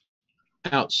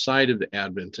outside of the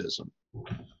Adventism?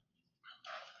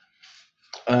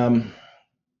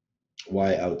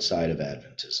 Why outside of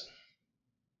Adventism?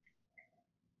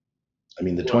 I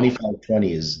mean, the Well,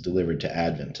 2520 is delivered to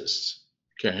Adventists.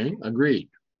 Okay, agreed.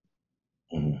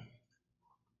 Mhm.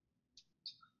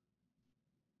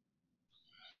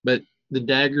 But the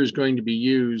dagger is going to be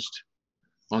used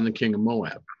on the king of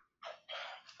Moab.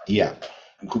 Yeah,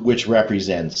 which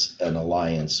represents an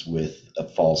alliance with a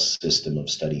false system of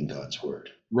studying God's word.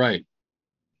 Right.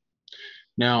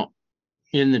 Now,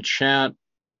 in the chat,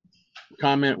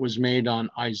 comment was made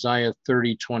on Isaiah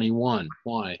 30:21.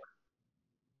 Why?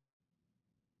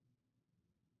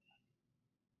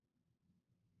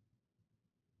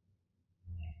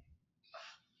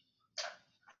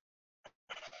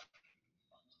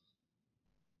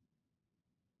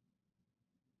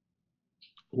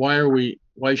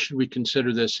 Why should we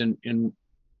consider this in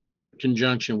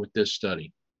conjunction with this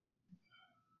study?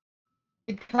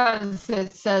 Because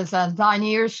it says, thine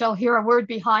ears shall hear a word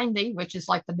behind thee, which is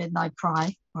like the midnight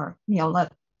cry, or,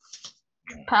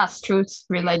 past truths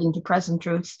relating to present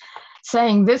truths,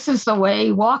 saying, this is the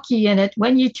way, walk ye in it,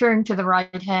 when ye turn to the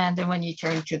right hand and when ye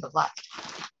turn to the left.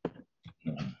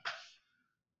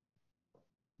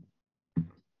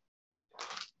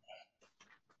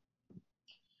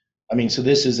 I mean, so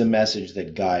this is a message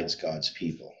that guides God's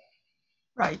people.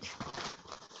 Right.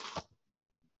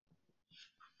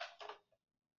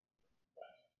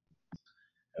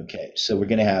 Okay, so we're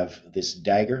going to have this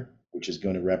dagger, which is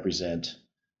going to represent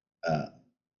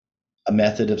a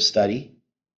method of study,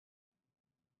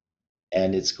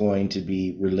 and it's going to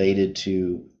be related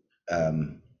to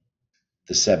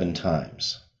the 7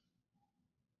 times,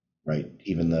 right?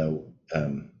 Even though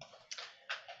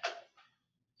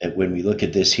when we look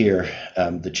at this here,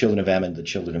 the children of Ammon, the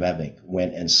children of Amalek,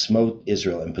 went and smote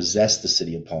Israel and possessed the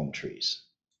city of palm trees.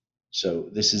 So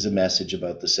this is a message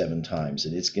about the 7 times,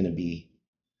 and it's going to be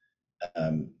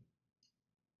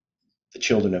the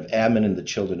children of Ammon and the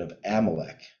children of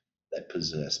Amalek that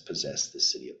possess the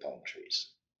city of palm trees.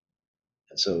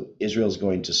 And so Israel is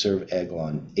going to serve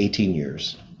Eglon 18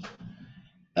 years.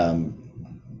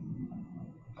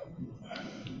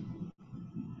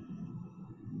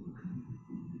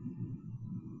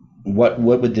 What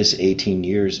would this 18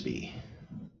 years be?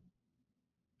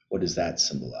 What does that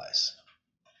symbolize?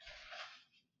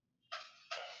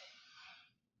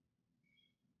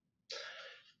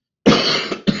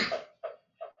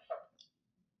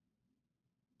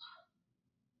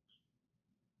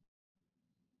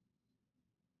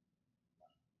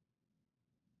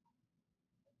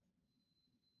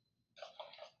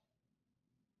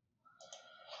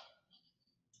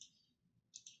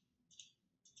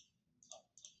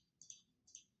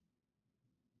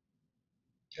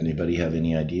 Anybody have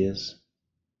any ideas?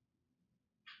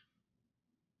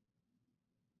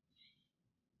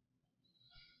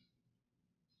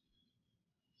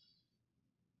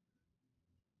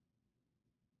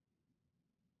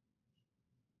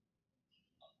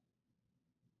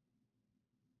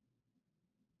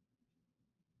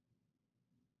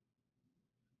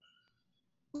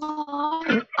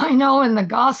 I know in the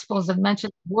Gospels it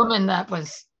mentioned a woman that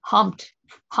was humped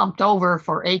over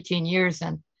for 18 years,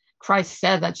 and Christ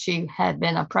said that she had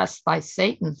been oppressed by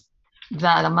Satan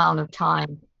that amount of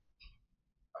time.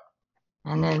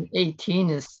 And then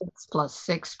 18 is 6 plus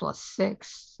 6 plus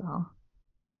 6. So.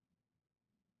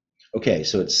 Okay,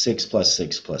 so it's 6 plus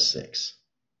 6 plus 6.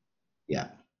 Yeah.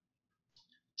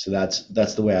 So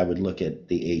that's the way I would look at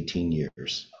the 18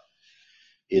 years.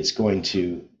 It's going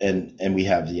to, and we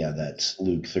have, that's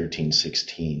Luke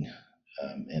 13:16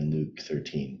 and Luke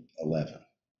 13:11,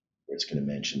 where it's going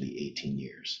to mention the 18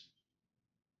 years.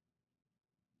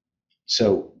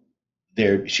 So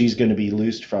she's going to be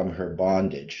loosed from her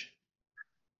bondage.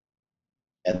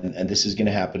 And this is going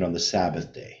to happen on the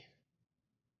Sabbath day.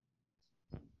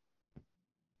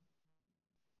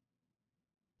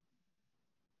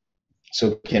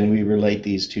 So can we relate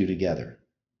these two together?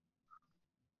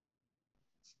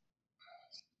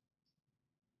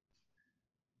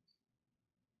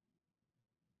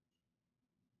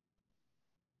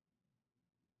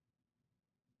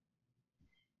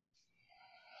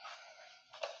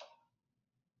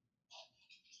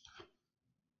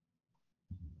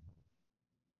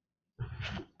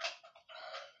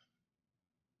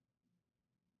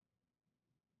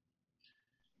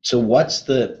 So what's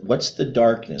the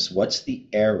darkness? What's the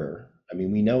error? I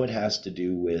mean, we know it has to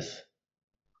do with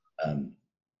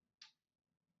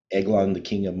Eglon, the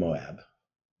king of Moab,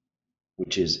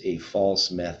 which is a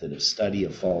false method of study, a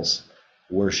false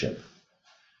worship.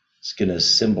 It's going to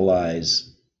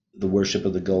symbolize the worship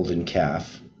of the golden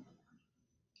calf.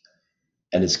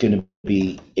 And it's going to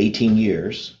be 18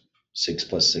 years, 6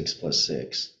 plus 6 plus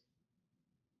 6.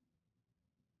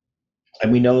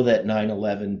 And we know that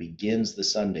 9/11 begins the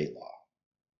Sunday law.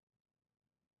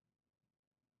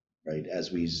 Right?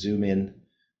 As we zoom in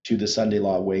to the Sunday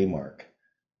law waymark,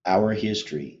 our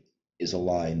history is a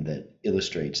line that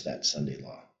illustrates that Sunday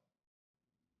law.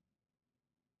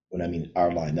 When I mean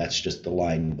our line, that's just the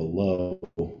line below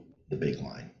the big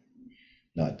line,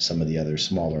 not some of the other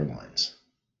smaller lines.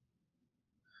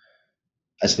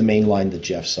 That's the main line that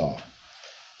Jeff saw,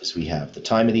 is we have the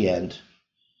time of the end,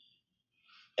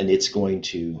 and it's going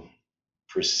to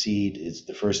proceed. It's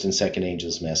the first and second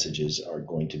angel's messages are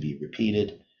going to be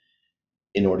repeated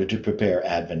in order to prepare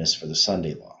Adventists for the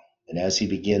Sunday law. And as he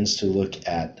begins to look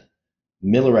at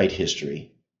Millerite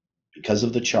history, because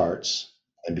of the charts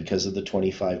and because of the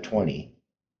 2520,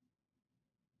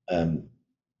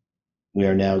 we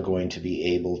are now going to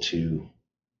be able to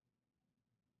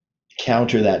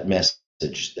counter that message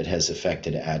that has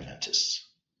affected Adventists.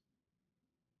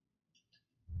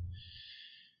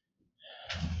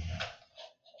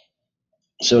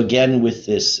 So again, with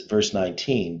this verse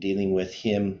 19, dealing with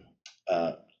him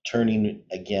turning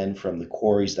again from the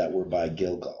quarries that were by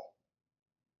Gilgal.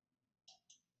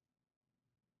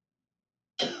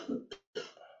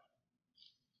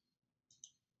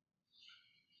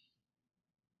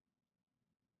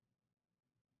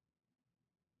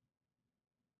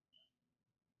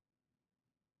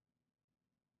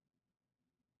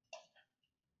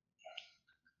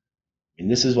 And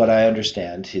this is what I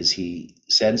understand, is he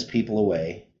sends people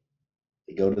away.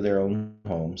 They go to their own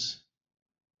homes,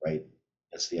 right?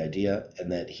 That's the idea.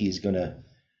 And that he's going to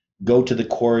go to the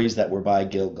quarries that were by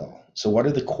Gilgal. So what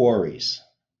are the quarries?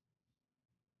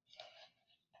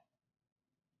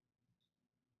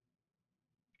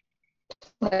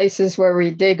 Places where we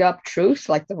dig up truth,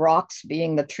 like the rocks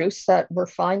being the truths that we're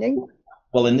finding.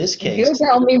 Well, in this case,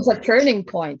 Gilgal means a turning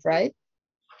point, right?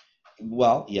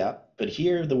 Well, yeah, but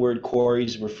here the word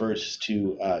quarries refers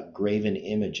to graven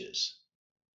images.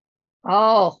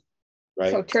 Oh,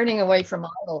 right? So turning away from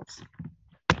idols.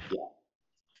 Yeah.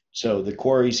 So the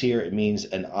quarries here, it means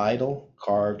an idol,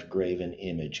 carved, graven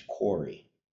image, quarry,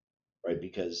 right?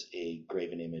 Because a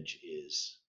graven image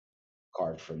is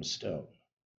carved from stone.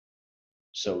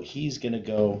 So he's going to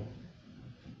go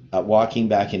walking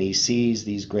back, and he sees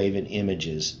these graven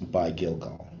images by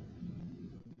Gilgal.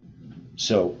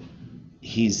 So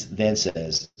he's then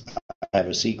says, I have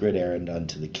a secret errand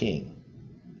unto the king,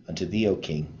 unto thee, O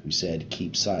king, who said,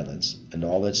 keep silence. And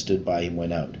all that stood by him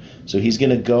went out. So he's going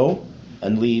to go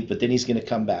and leave, but then he's going to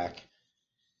come back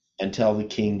and tell the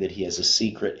king that he has a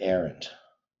secret errand.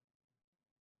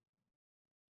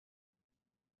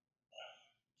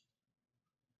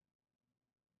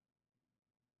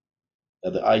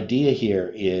 Now, the idea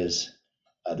here is,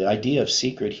 the idea of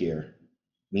secret here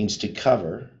means to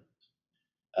cover,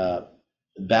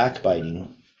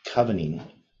 backbiting, coveting,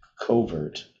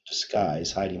 covert,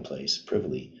 disguise, hiding place,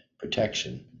 privily,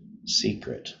 protection,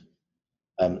 secret.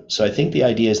 So I think the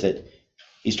idea is that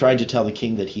he's trying to tell the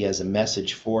king that he has a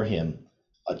message for him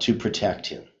to protect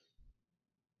him. At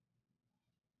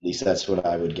least that's what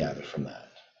I would gather from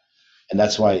that. And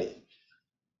that's why,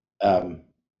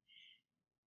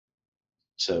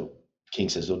 so king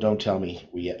says, well, don't tell me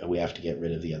we have to get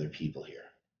rid of the other people here.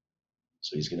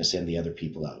 So he's going to send the other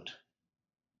people out.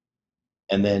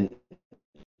 And then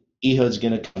Ehud's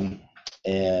going to come,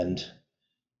 and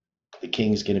the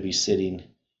king's going to be sitting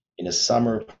in a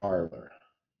summer parlor,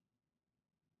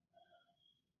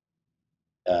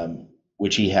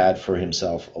 which he had for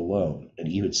himself alone. And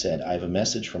Ehud said, I have a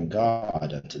message from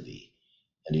God unto thee.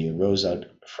 And he arose out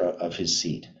of his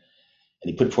seat,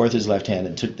 and he put forth his left hand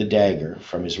and took the dagger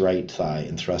from his right thigh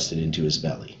and thrust it into his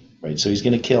belly. Right, so he's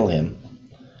going to kill him.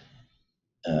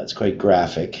 It's quite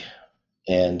graphic.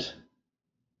 And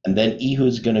then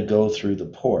Ehud's going to go through the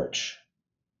porch.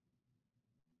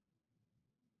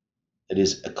 It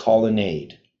is a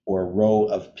colonnade or a row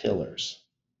of pillars,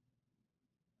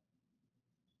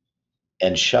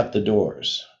 and shut the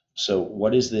doors. So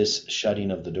what is this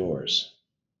shutting of the doors?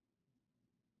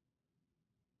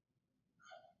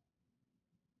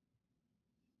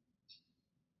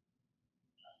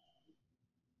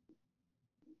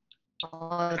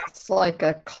 It's like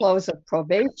a close of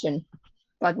probation.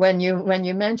 But when you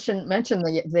mention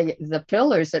the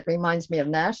pillars, it reminds me of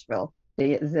Nashville.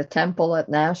 the temple at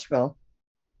Nashville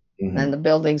Mhm. and the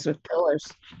buildings with pillars.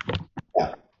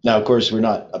 Yeah. Now, of course, we're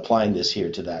not applying this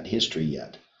here to that history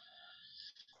yet,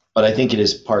 but I think it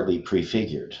is partly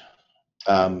prefigured.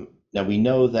 Now, we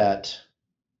know that,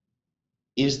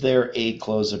 is there a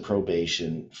close of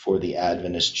probation for the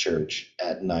Adventist Church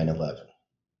at 9/11?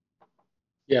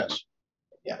 Yes.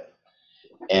 Yeah.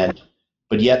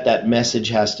 But yet that message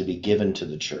has to be given to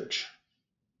the church.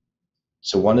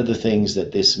 So one of the things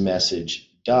that this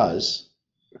message does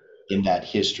in that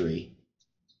history,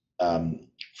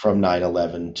 from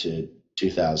 9/11 to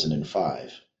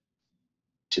 2005,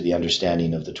 to the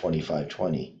understanding of the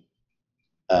 2520,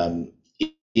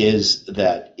 is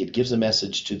that it gives a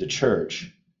message to the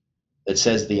church that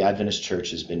says the Adventist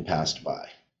church has been passed by.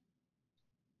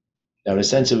 Now, in a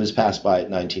sense, it was passed by at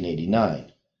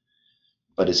 1989,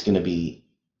 but it's going to be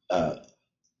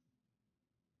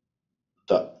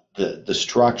the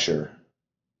structure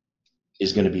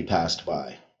is going to be passed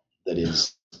by. That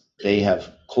is, they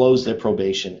have closed their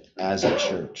probation as a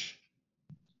church.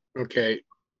 Okay.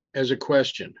 As a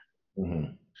question,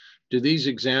 Mhm. do these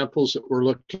examples that we're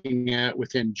looking at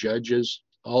within Judges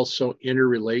also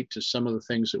interrelate to some of the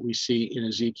things that we see in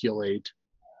Ezekiel 8?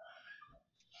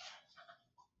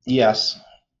 Yes.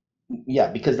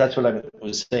 Yeah, because that's what I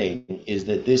was saying, is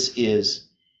that this is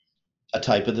a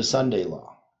type of the Sunday law.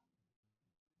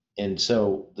 And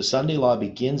so the Sunday law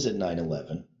begins at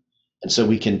 9/11. And so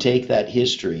we can take that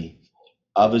history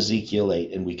of Ezekiel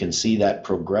 8 and we can see that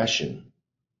progression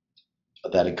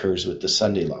that occurs with the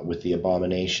Sunday law, with the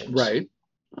abominations. Right.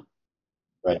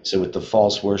 Right. So with the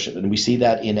false worship, and we see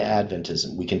that in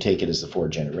Adventism, we can take it as the 4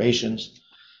 generations,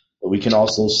 but we can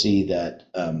also see that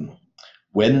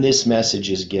when this message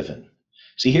is given.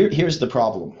 See, here's the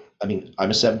problem. I mean,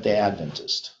 I'm a Seventh-day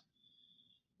Adventist,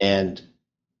 and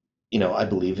I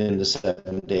believe in the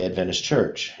Seventh-day Adventist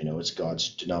Church. It's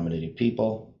God's denominated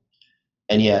people,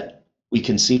 and yet we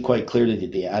can see quite clearly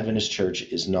that the Adventist Church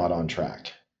is not on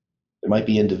track. There might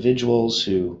be individuals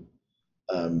who,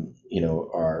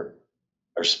 are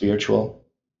spiritual,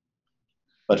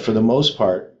 but for the most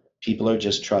part, people are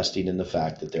just trusting in the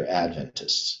fact that they're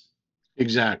Adventists.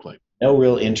 Exactly. No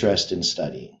real interest in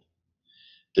studying.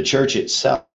 The church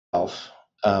itself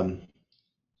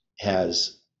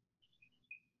has,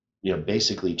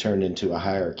 basically turned into a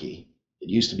hierarchy. It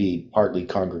used to be partly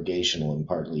congregational and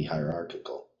partly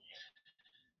hierarchical.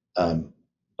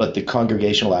 But the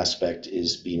congregational aspect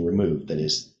is being removed. That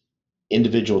is,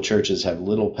 individual churches have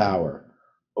little power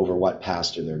over what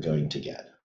pastor they're going to get.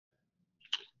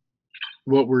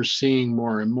 What we're seeing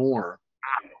more and more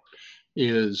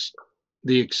is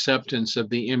the acceptance of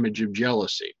the image of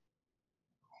jealousy.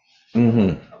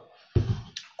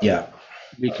 Yeah.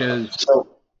 Because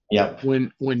yeah.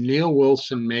 When Neil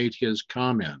Wilson made his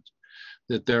comment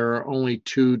that there are only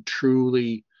 2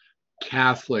 truly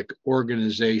Catholic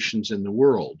organizations in the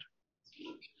world,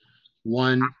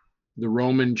 one the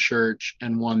Roman Church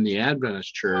and one the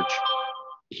Adventist Church,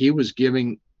 he was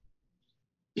giving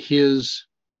his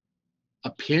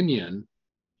opinion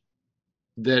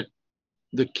that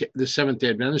the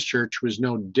Seventh-day Adventist Church was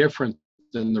no different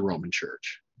than the Roman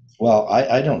Church. Well,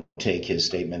 I don't take his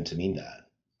statement to mean that.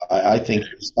 I think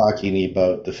he's talking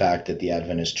about the fact that the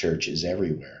Adventist Church is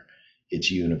everywhere.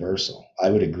 It's universal. I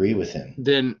would agree with him.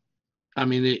 Then, I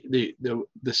mean,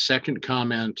 the second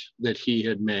comment that he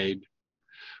had made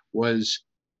was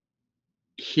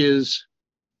his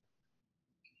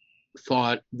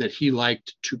thought that he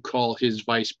liked to call his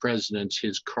vice presidents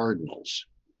his cardinals.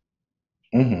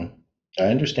 I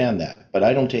understand that, but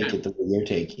I don't take it the way you're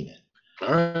taking it.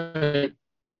 All right.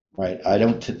 Right. I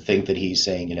don't think that he's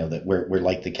saying, that we're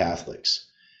like the Catholics.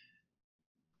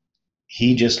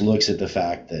 He just looks at the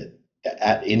fact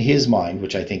that in his mind,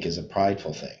 which I think is a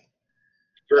prideful thing,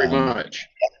 very much,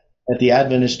 that the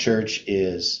Adventist Church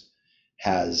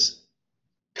has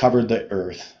covered the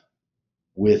earth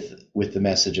with the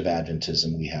message of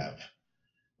Adventism.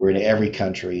 We're in every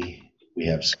country. We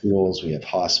have schools. We have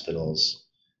hospitals.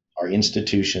 Our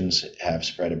institutions have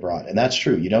spread abroad, and that's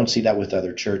true. You don't see that with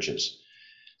other churches.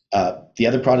 The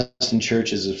other Protestant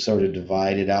churches have sort of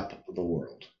divided up the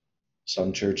world.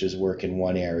 Some churches work in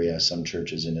one area, some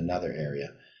churches in another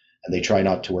area, and they try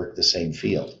not to work the same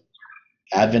field.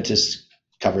 Adventists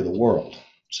cover the world.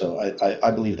 So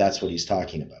I believe that's what he's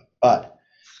talking about. But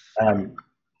I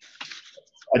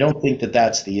don't think that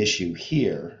that's the issue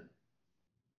here,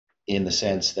 in the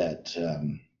sense that,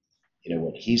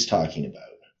 what he's talking about.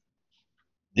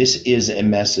 This is a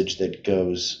message that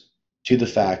goes to the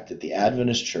fact that the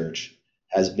Adventist Church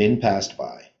has been passed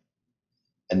by.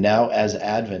 And now, as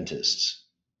Adventists,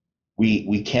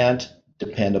 we can't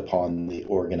depend upon the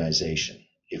organization,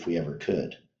 if we ever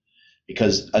could,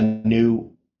 because a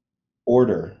new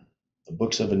order, the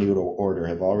books of a new order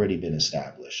have already been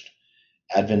established.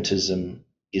 Adventism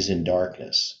is in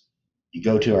darkness. You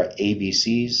go to our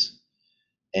ABCs,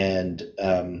 and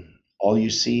all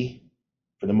you see,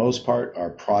 for the most part,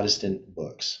 are Protestant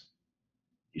books.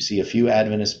 You see a few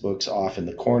Adventist books off in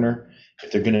the corner.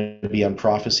 If they're going to be on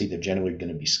prophecy, they're generally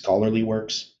going to be scholarly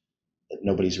works that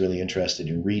nobody's really interested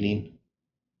in reading.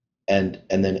 And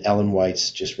then Ellen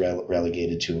White's just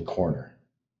relegated to a corner.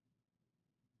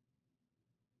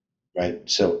 Right?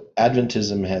 So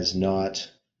Adventism has not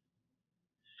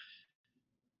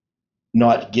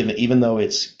given, even though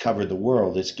it's covered the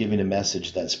world, it's giving a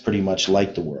message that's pretty much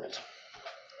like the world.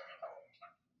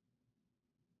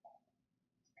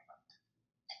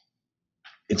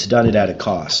 It's done it at a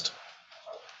cost.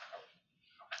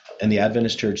 And the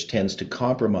Adventist Church tends to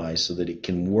compromise so that it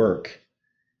can work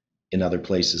in other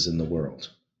places in the world.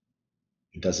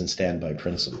 It doesn't stand by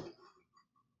principle.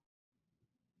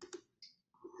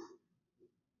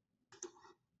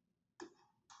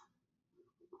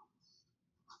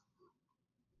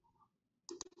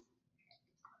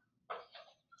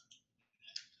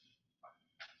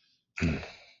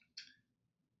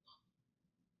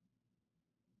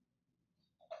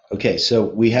 Okay, so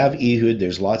we have Ehud.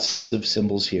 There's lots of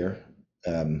symbols here.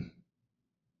 The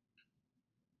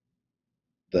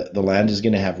land is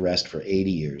going to have rest for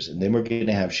 80 years, and then we're going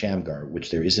to have Shamgar, which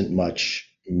there isn't much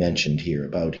mentioned here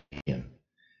about him.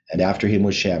 And after him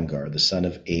was Shamgar, the son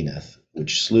of Anath,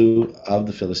 which slew of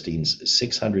the Philistines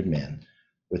 600 men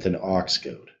with an ox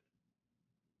goad.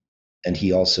 And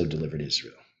he also delivered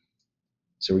Israel.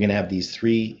 So we're going to have these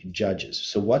three judges.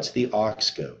 So what's the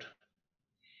ox goad?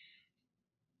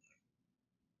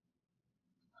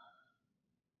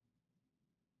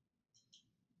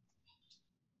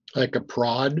 Like a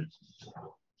prod?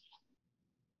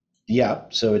 Yeah,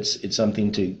 so it's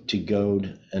something to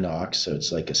goad an ox, so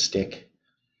it's like a stick.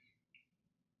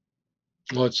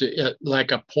 Well, it's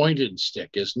like a pointed stick,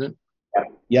 isn't it?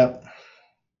 Yep.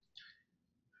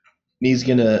 He's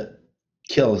going to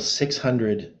kill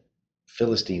 600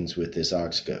 Philistines with this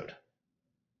ox goad.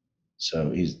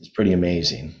 So it's pretty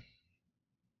amazing.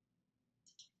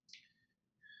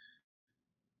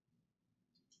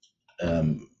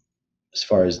 As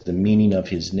far as the meaning of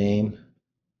his name,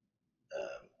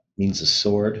 means a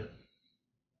sword.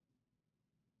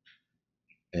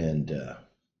 And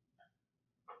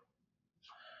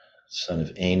son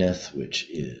of Anath, which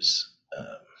is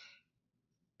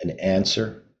an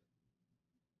answer.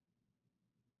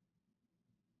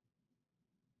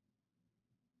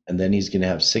 And then he's going to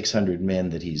have 600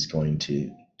 men that he's going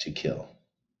to kill.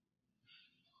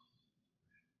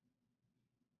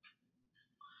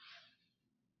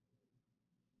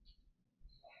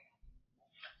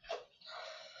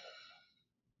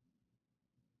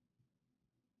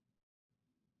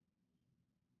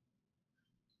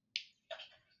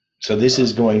 So this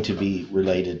is going to be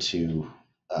related to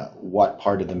what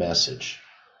part of the message?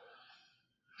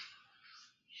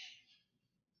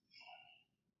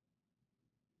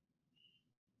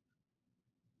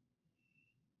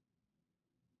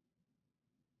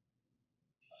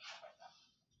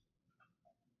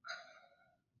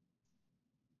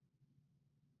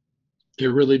 It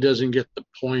really doesn't get the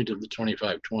point of the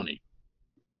 2520.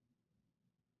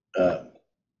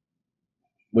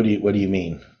 What do you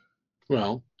mean?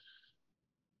 Well,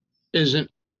 the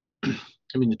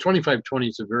 2520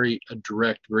 is a very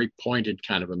direct, very pointed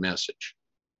kind of a message.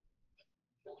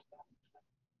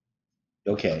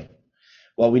 Okay.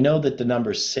 Well, we know that the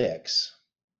number 6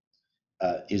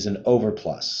 is an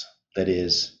overplus, that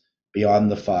is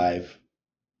beyond the 5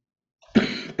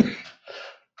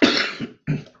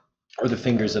 or the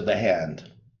fingers of the hand.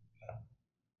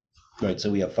 Right, so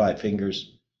we have 5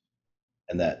 fingers,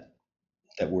 and that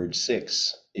word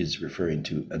 6 is referring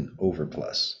to an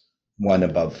overplus, 1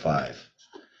 above 5.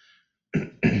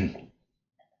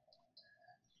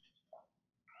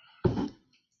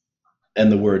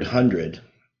 And the word 100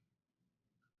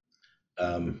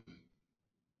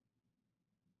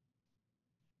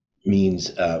 means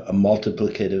a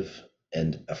multiplicative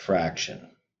and a fraction.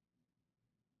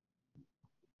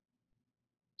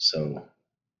 So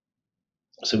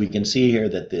we can see here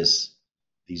that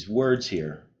these words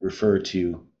here refer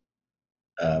to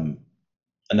an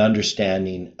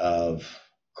understanding of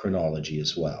chronology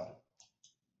as well.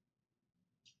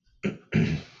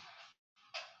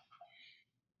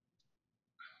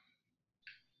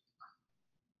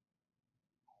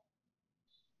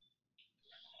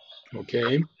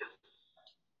 Okay.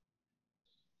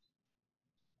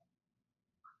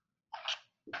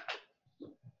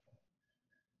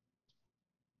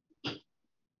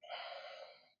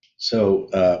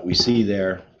 So we see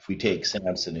there, if we take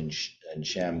Samson and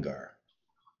Shamgar,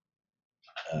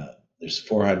 there's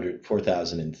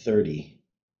 4,030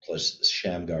 plus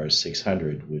Shamgar's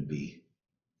 600 would be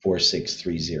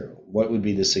 4630. What would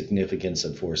be the significance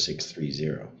of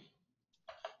 4630?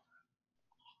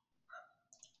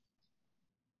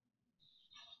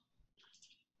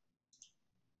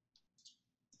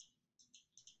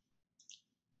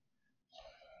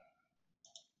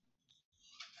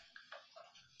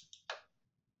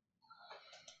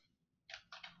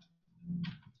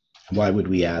 Why would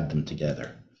we add them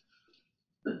together?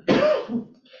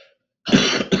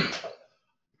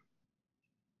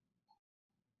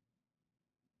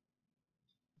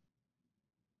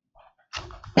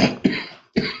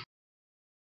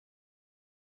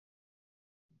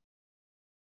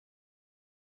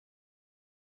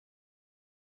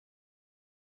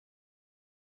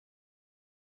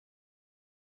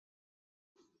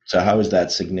 So how is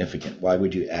that significant? Why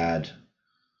would you add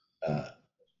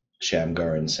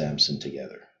Shamgar and Samson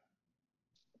together?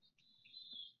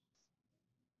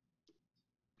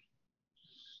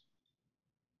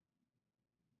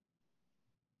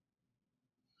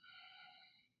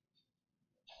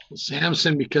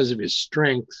 Samson, because of his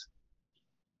strength.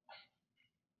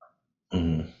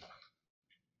 Mm-hmm.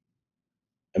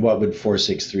 And what would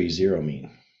 4630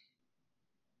 mean?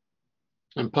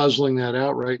 I'm puzzling that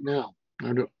out right now.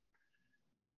 I'm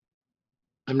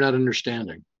not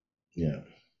understanding. Yeah.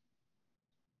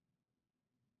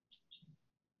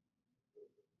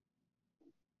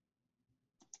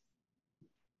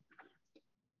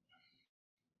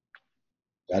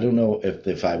 I don't know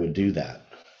if I would do that.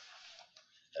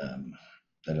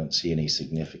 I don't see any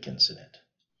significance in it.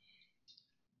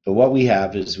 But what we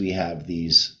have is we have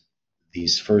these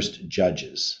first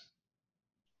judges.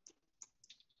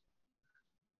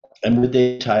 And would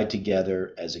they tie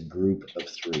together as a group of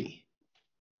three?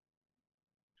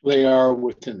 They are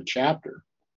within the chapter.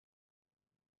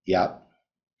 Yeah.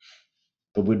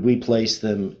 But would we place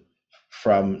them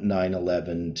from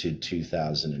 9/11 to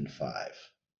 2005?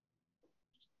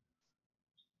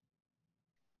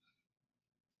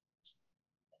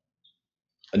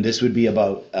 And this would be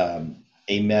about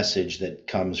a message that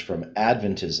comes from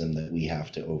Adventism that we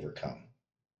have to overcome.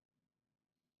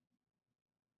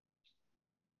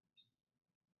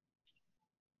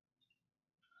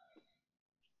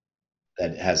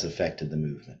 That has affected the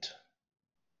movement.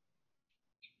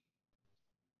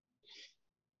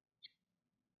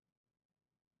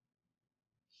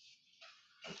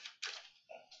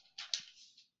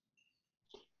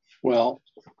 Well,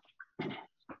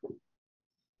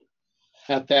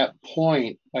 at that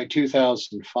point, by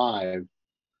 2005,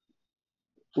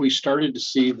 we started to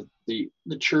see that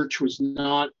the church was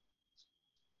not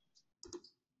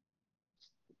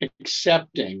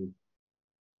accepting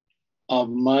of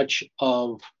much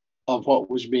of what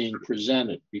was being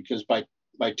presented, because by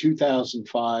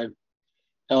 2005,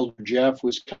 Elder Jeff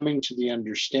was coming to the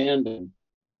understanding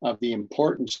of the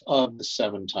importance of the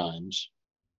 7 times.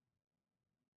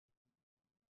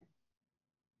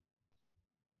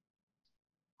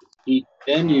 He'd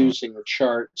been using the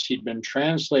charts, he'd been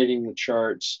translating the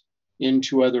charts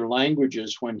into other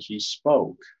languages when he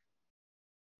spoke.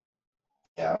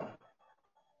 Yeah.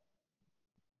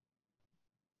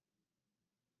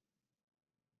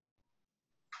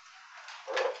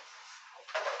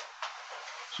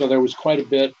 So there was quite a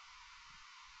bit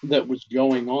that was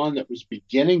going on that was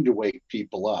beginning to wake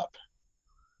people up.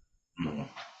 Mm-hmm.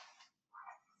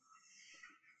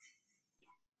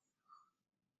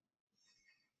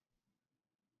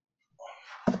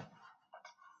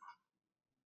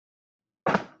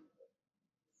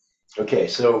 Okay,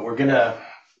 so we're gonna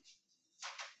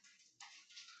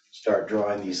start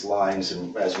drawing these lines,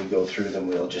 and as we go through them,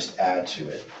 we'll just add to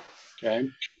it. Okay.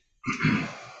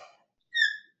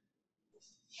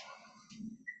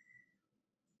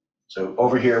 So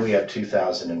over here we have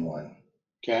 2001.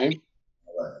 Okay.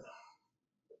 11.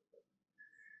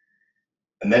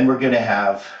 And then we're going to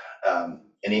have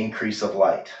an increase of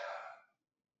light,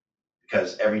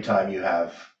 because every time you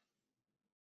have,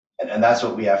 and that's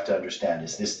what we have to understand,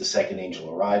 is this the second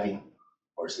angel arriving,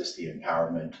 or is this the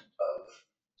empowerment of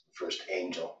the first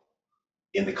angel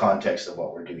in the context of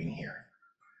what we're doing here?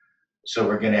 So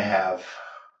we're going to have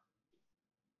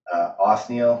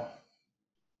Othniel,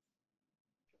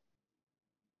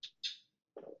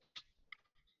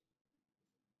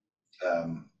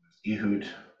 Ehud,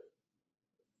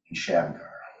 and Shamgar.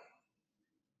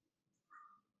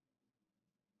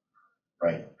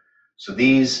 Right. So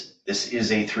this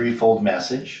is a threefold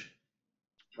message.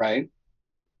 Right.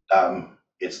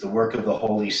 It's the work of the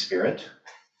Holy Spirit.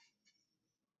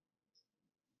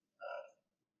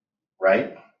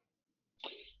 right?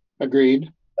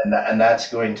 Agreed. And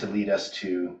that's going to lead us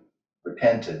to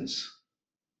repentance,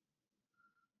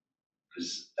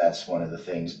 because that's one of the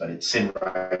things, but it's sin,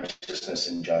 righteousness,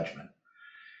 and judgment.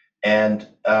 And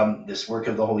this work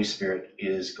of the Holy Spirit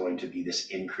is going to be this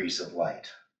increase of light,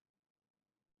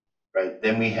 right?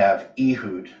 Then we have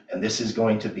Ehud, and this is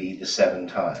going to be the 7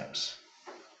 times.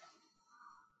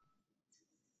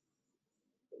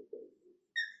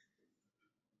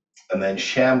 And then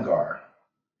Shamgar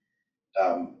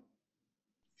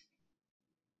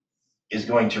is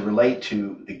going to relate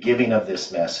to the giving of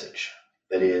this message.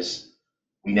 That is,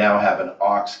 we now have an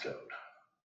ox goad.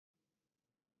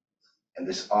 And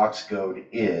this ox goad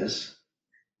is,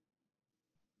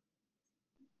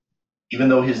 even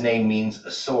though his name means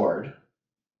a sword,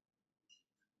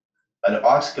 an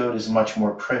ox goad is much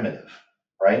more primitive,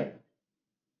 right?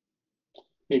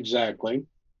 Exactly.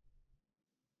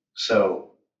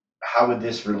 So how would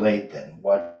this relate then?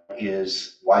 Why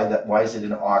is it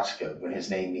an ox goad when his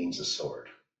name means a sword?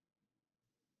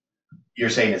 You're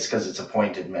saying it's because it's a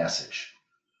pointed message.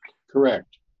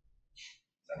 Correct.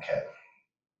 Okay.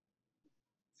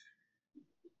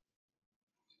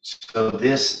 So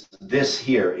this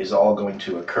here is all going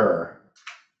to occur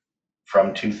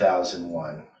from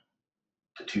 2001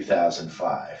 to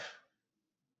 2005.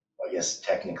 Well, I guess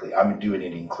technically I'm doing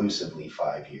it inclusively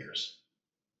 5 years.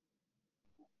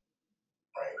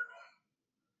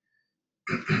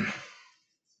 Right.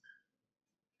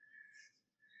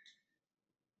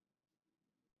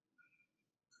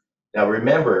 Now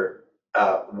remember,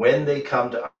 when they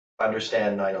come to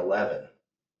understand 9/11,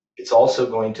 it's also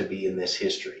going to be in this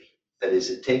history. That is,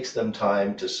 it takes them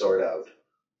time to sort out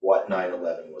what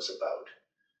 9/11 was about.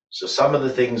 So some of the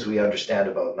things we understand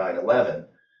about 9/11,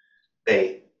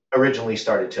 they originally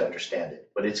started to understand it,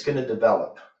 but it's going to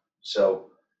develop.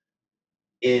 So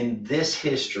in this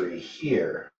history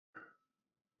here,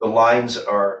 the lines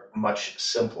are much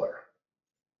simpler.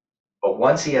 But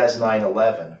once he has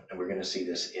 9/11, and we're going to see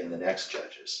this in the next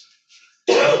Judges,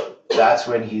 that's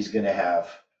when he's going to have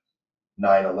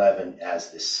 9/11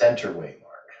 as the center way mark.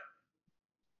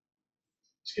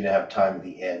 He's going to have time of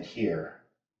the end here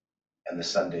and the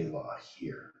Sunday law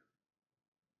here.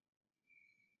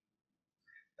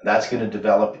 And that's going to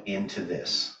develop into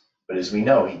this. But as we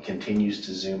know, he continues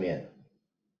to zoom in.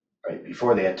 Right?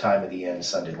 Before they had time of the end,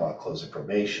 Sunday law, close of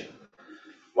probation.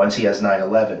 Once he has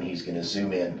 9/11, he's going to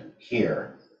zoom in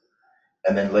here.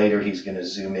 And then later he's going to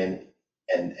zoom in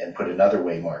and put another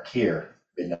waymark here,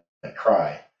 midnight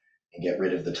cry, and get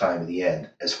rid of the time of the end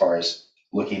as far as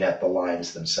looking at the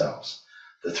lines themselves,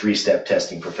 the 3-step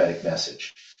testing prophetic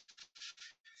message.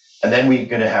 And then we're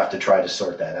going to have to try to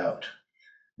sort that out.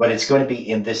 But it's going to be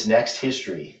in this next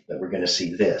history that we're going to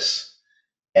see this.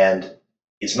 And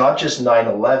it's not just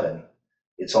 9/11,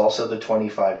 it's also the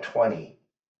 2520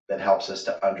 that helps us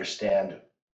to understand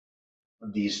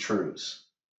these truths.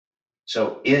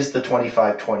 So is the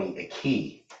 2520 a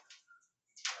key?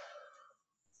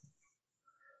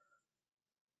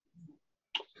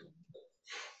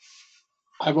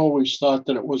 I've always thought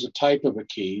that it was a type of a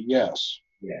key, yes.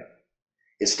 Yeah,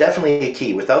 it's definitely a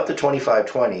key. Without the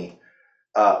 2520,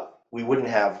 we wouldn't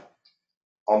have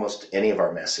almost any of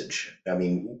our message. I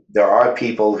mean, there are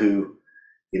people who,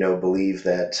 believe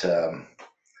that,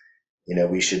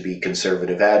 we should be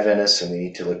conservative Adventists and we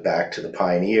need to look back to the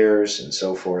pioneers and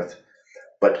so forth.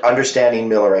 But understanding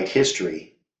Millerite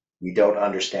history, we don't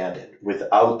understand it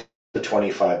without the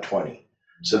 2520.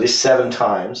 So this 7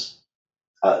 times,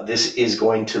 this is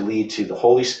going to lead to the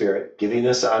Holy Spirit giving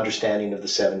us an understanding of the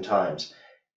 7 times.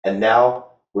 And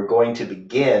now we're going to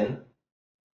begin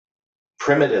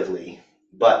primitively,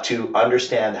 but to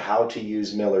understand how to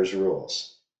use Miller's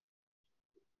rules.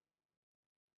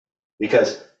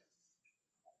 Because,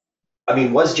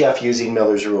 was Jeff using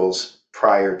Miller's rules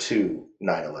prior to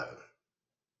 9/11?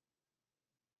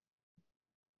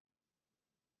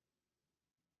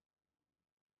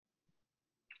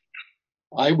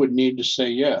 I would need to say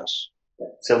yes.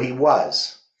 So he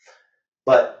was.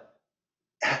 But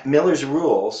Miller's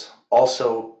rules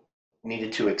also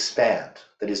needed to expand.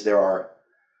 That is, there are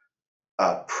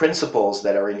principles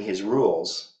that are in his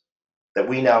rules that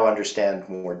we now understand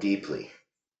more deeply.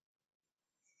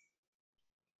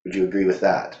 Would you agree with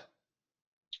that?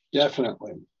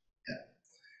 Definitely.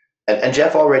 Yeah. And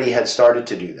Jeff already had started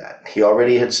to do that. He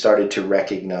already had started to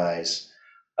recognize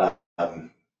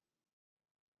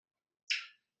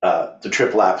the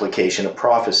triple application of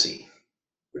prophecy,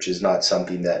 which is not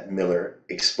something that Miller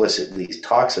explicitly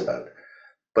talks about,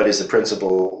 but is a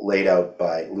principle laid out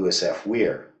by Lewis F.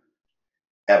 Weir.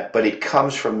 But it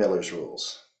comes from Miller's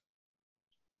rules.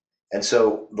 And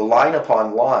so the line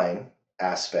upon line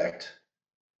aspect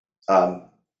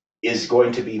is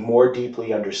going to be more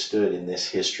deeply understood in this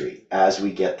history as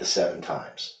we get the 7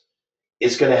 times.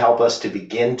 It's going to help us to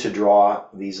begin to draw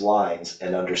these lines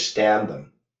and understand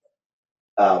them,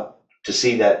 to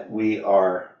see that we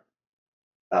are,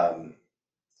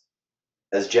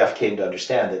 as Jeff came to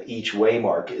understand, that each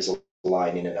waymark is a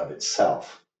line in and of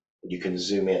itself. You can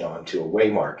zoom in onto a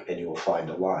waymark and you will find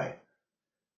a line.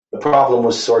 The problem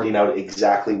was sorting out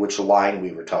exactly which line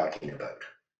we were talking about.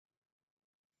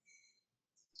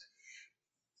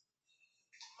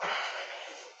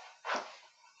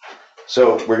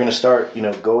 So we're going to start,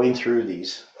 going through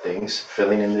these things,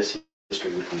 filling in this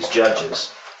history with these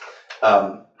judges.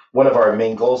 One of our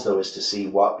main goals, though, is to see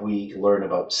what we learn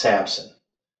about Samson.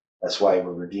 That's why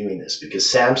we're reviewing this, because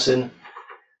Samson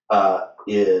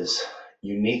is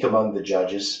unique among the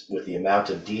judges with the amount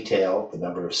of detail, the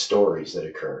number of stories that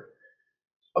occur,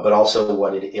 but also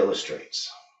what it illustrates.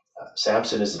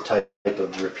 Samson is the type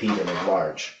of repeat and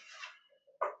enlarge.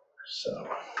 So.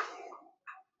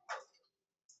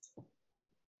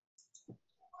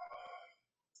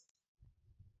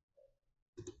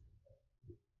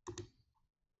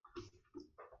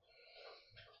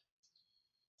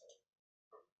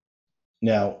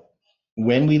 Now,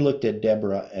 when we looked at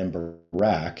Deborah and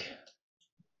Barak,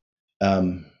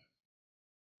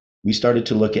 we started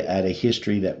to look at a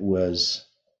history that was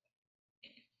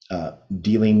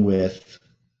dealing with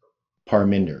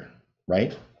Parminder,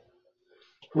 right?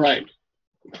 Right.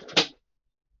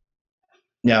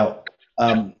 Now,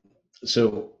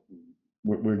 so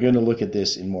we're going to look at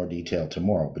this in more detail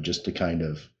tomorrow, but just to kind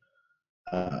of,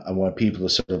 I want people to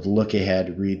sort of look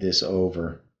ahead, read this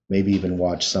over, maybe even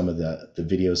watch some of the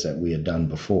videos that we had done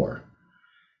before.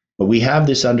 But we have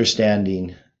this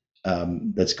understanding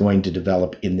that's going to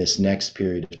develop in this next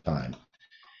period of time.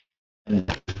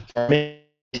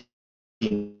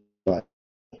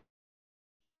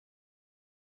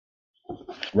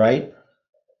 Right?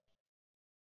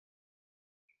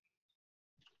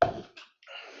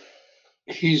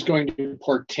 He's going to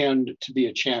portend to be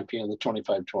a champion of the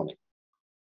 25-20.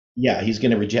 Yeah, he's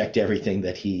going to reject everything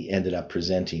that he ended up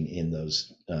presenting in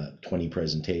those 20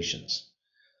 presentations.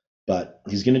 But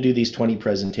he's going to do these 20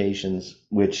 presentations,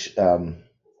 which I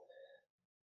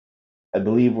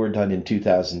believe were done in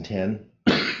 2010.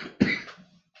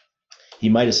 He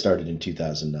might have started in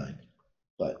 2009,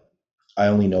 but I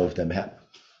only know of them happening.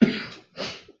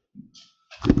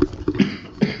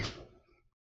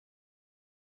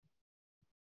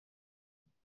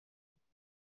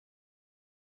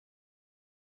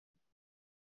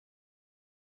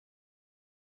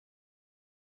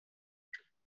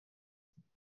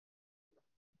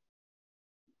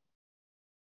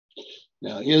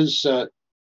 Now,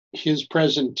 his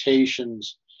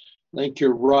presentations, I think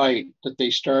you're right that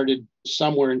they started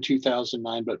somewhere in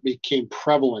 2009, but became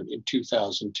prevalent in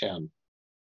 2010.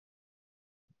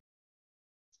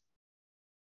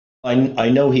 I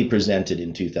know he presented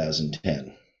in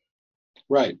 2010.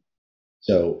 Right.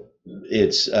 So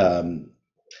it's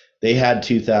they had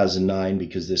 2009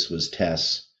 because this was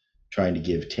Tess trying to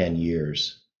give 10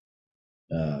 years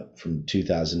from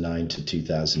 2009 to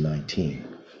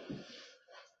 2019.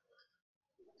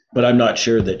 But I'm not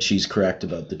sure that she's correct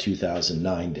about the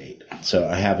 2009 date. So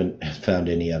I haven't found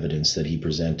any evidence that he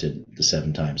presented the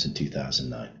 7 times in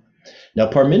 2009. Now,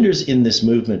 Parminder's in this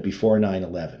movement before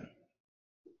 9/11.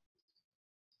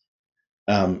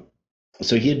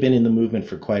 So he had been in the movement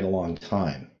for quite a long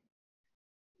time.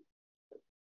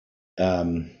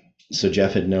 So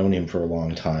Jeff had known him for a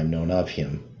long time, known of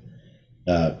him.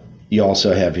 You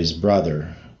also have his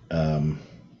brother,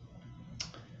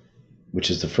 which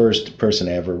is the first person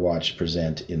I ever watched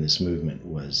present in this movement,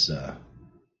 was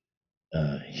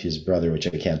his brother, which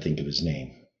I can't think of his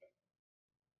name.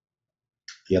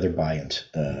 The other Bryant.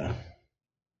 I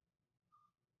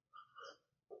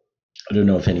don't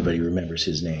know if anybody remembers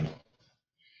his name.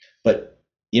 But,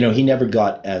 he never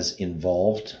got as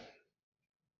involved,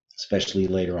 especially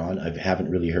later on. I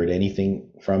haven't really heard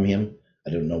anything from him.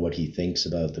 I don't know what he thinks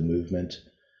about the movement.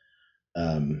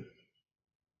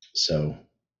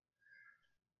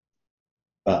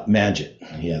 Majid.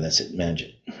 Yeah, that's it,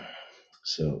 Majid.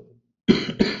 So,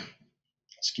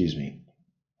 excuse me.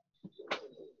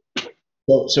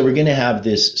 So we're going to have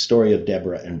this story of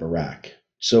Deborah and Barak.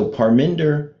 So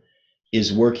Parminder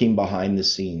is working behind the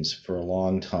scenes for a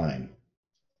long time.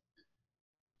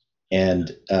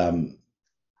 And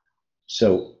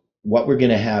so what we're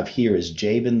going to have here is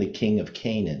Jabin, the king of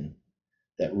Canaan,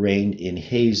 that reigned in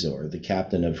Hazor, the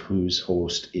captain of whose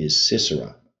host is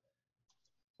Sisera,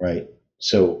 right?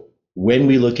 So when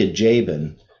we look at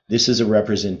Jabin, this is a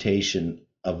representation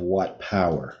of what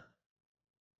power?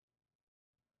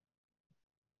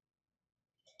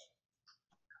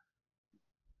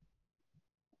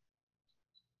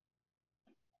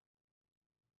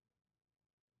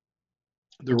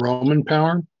 The Roman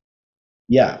power?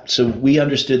 Yeah, so we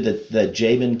understood that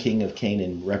Jabin, king of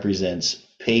Canaan, represents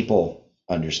papal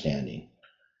understanding.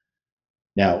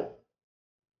 Now,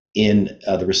 in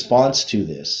the response to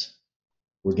this,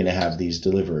 we're going to have these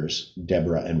deliverers,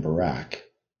 Deborah and Barak.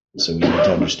 So we need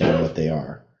to understand what they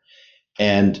are.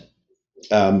 And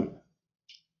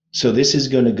so this is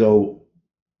going to go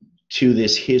to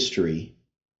this history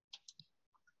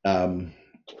of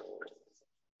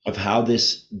how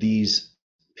these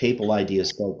papal ideas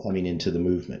start coming into the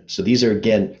movement. So these are,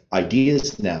 again,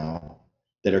 ideas now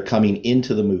that are coming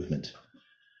into the movement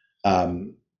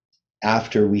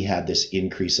after we had this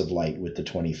increase of light with the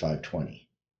 2520.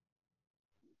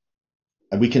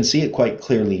 And we can see it quite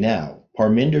clearly now.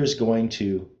 Parminder is going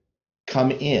to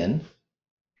come in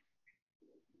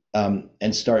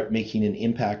and start making an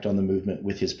impact on the movement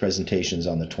with his presentations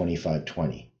on the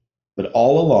 2520. But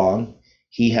all along,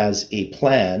 he has a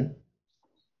plan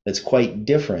that's quite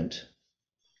different.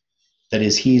 That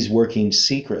is, he's working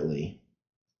secretly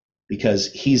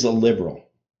because he's a liberal.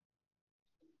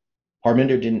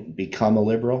 Parminder didn't become a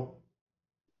liberal.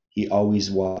 He always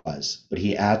was, but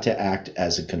he had to act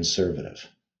as a conservative,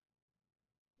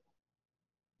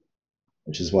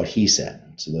 which is what he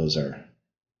said. So those are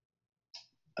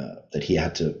that he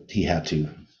had to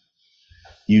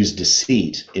use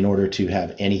deceit in order to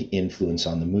have any influence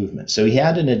on the movement. So he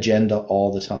had an agenda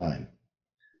all the time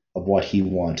of what he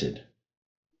wanted.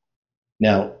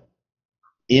 Now,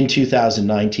 in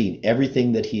 2019,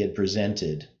 everything that he had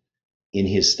presented in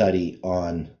his study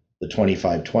on the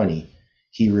 2520,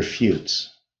 he refutes.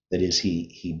 That is,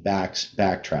 he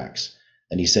backtracks,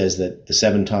 and he says that the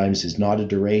 7 times is not a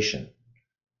duration.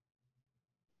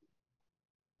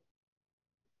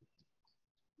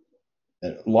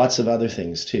 And lots of other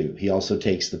things too. He also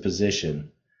takes the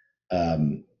position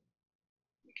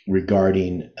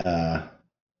regarding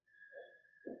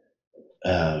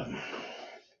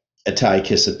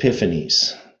Antiochus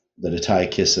Epiphanes, that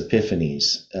Antiochus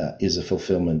Epiphanes is a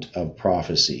fulfillment of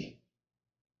prophecy.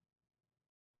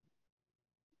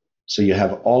 So you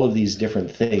have all of these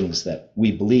different things that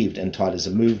we believed and taught as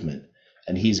a movement,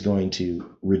 and he's going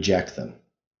to reject them.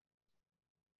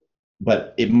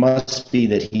 But it must be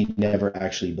that he never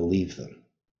actually believed them.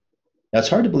 Now, it's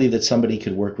hard to believe that somebody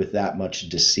could work with that much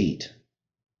deceit.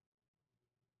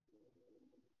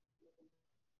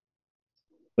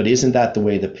 But isn't that the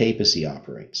way the papacy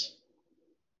operates?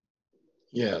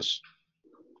 Yes.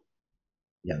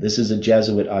 Yeah, this is a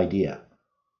Jesuit idea.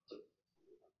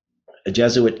 A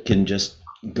Jesuit can just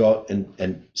go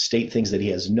and state things that he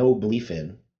has no belief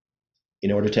in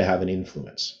order to have an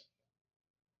influence.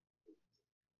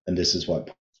 And this is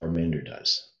what Parminder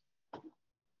does.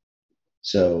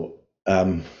 So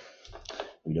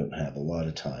we don't have a lot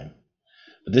of time,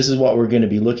 but this is what we're going to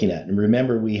be looking at. And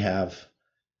remember, we have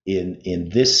in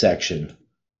this section,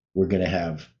 we're going to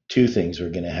have 2 things. We're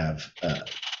going to have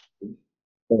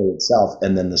itself,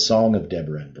 and then the song of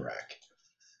Deborah and Barak,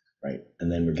 right?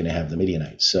 And then we're going to have the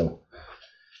Midianites. So,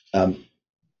 and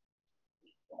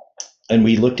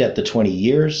we looked at the 20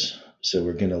 years. So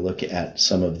we're going to look at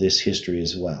some of this history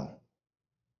as well.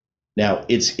 Now,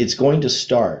 it's going to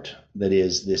start, that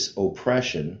is, this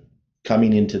oppression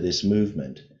coming into this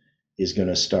movement is going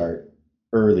to start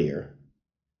earlier.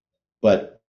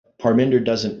 But Parminder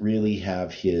doesn't really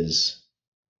have his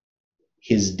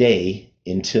day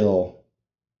until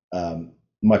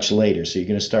much later. So you're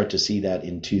going to start to see that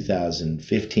in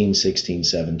 2015, 16,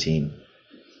 17,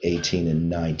 18, and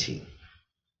 19.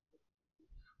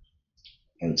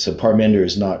 And so Parminder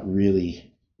is not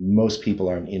really, most people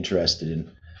aren't interested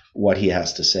in what he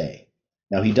has to say.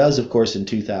 Now, he does, of course, in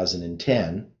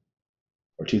 2010,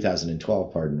 or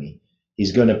 2012, pardon me,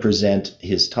 he's going to present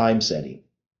his time setting.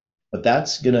 But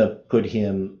that's going to put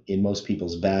him in most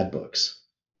people's bad books.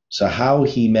 So how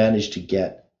he managed to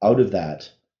get out of that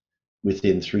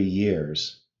within 3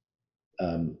 years,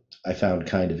 I found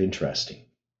kind of interesting.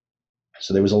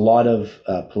 So there was a lot of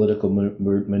political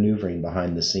maneuvering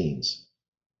behind the scenes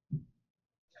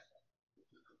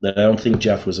that I don't think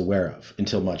Jeff was aware of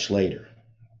until much later.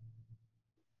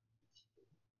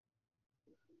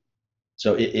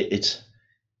 So it's,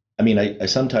 I mean, I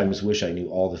sometimes wish I knew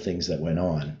all the things that went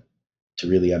on to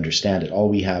really understand it. All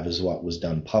we have is what was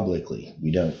done publicly.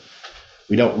 We don't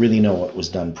really know what was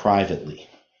done privately.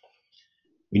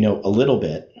 We know a little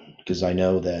bit because I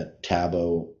know that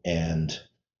Tabo and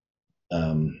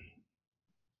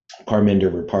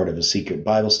Parminder were part of a secret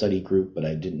Bible study group, but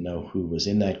I didn't know who was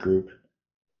in that group.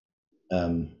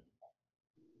 And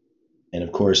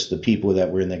of course, the people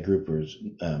that were in that group were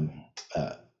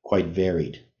quite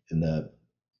varied. And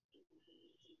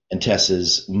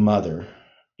Tessa's mother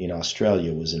in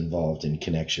Australia was involved in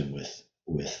connection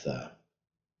with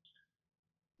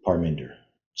Parminder.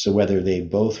 So whether they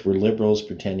both were liberals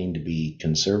pretending to be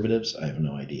conservatives, I have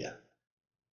no idea.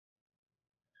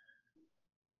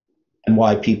 And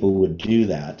why people would do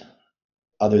that,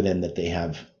 other than that they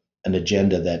have an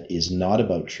agenda that is not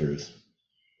about truth,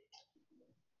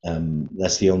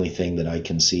 that's the only thing that I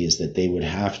can see, is that they would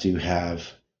have to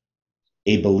have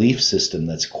a belief system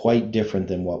that's quite different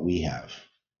than what we have,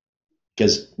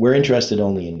 because we're interested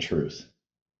only in truth,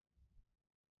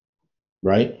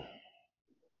 right?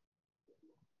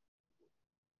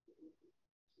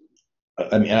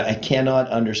 I mean, I cannot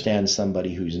understand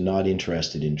somebody who's not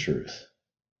interested in truth.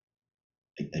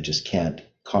 I just can't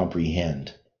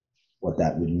comprehend what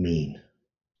that would mean.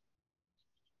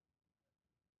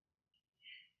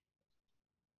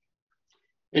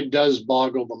 It does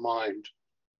boggle the mind.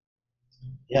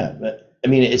 Yeah, but I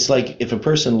mean, it's like if a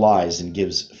person lies and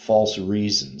gives false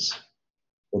reasons,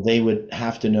 well, they would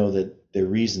have to know that their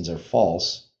reasons are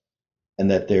false and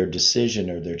that their decision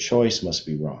or their choice must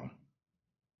be wrong.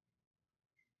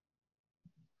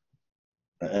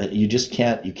 You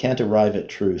can't arrive at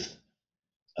truth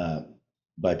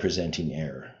by presenting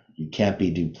error. You can't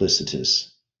be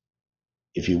duplicitous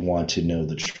if you want to know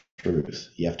the truth.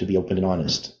 You have to be open and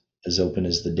honest, as open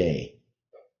as the day.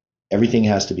 Everything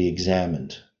has to be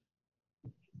examined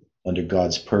under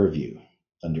God's purview,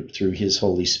 through his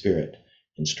Holy Spirit,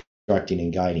 instructing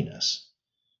and guiding us.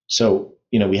 So,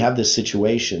 we have this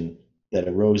situation that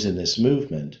arose in this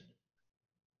movement,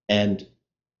 and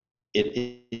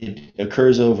it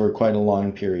occurs over quite a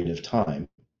long period of time,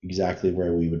 exactly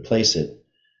where we would place it.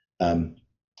 And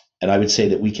I would say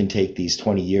that we can take these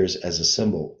 20 years as a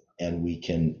symbol, and we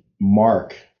can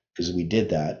mark, because we did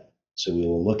that, so we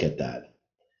will look at that.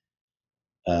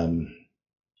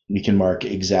 We can mark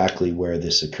exactly where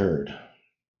this occurred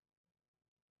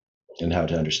and how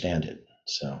to understand it.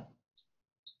 So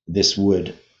this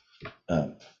would,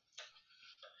 I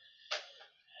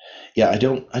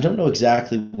don't know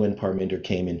exactly when Parminder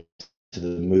came into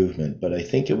the movement, but I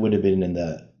think it would have been in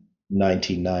the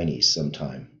 1990s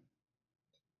sometime.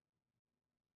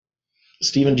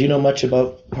 Stephen, do you know much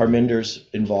about Parminder's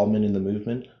involvement in the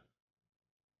movement?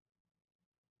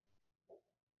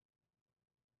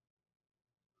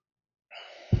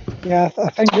 Yeah, I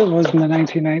think it was in the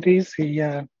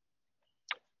 1990s.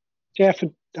 Jeff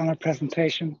had done a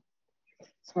presentation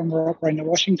somewhere up around the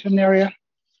Washington area.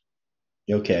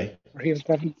 Okay. Where he was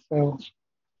living. So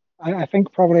I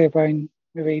think probably around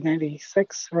maybe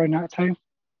 96, around that time.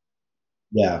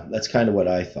 Yeah, that's kind of what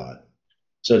I thought.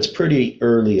 So it's pretty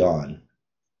early on.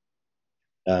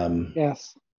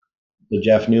 Yes. So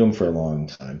Jeff knew him for a long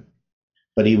time,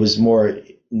 but he was more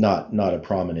not a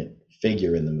prominent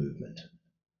figure in the movement.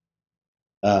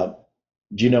 Do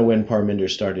you know when Parminder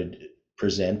started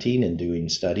presenting and doing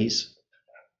studies?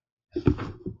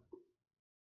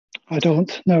 I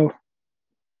don't know.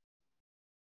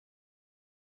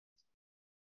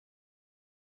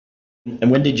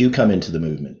 And when did you come into the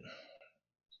movement?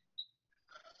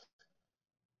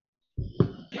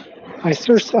 I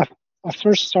first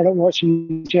started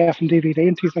watching Jeff on DVD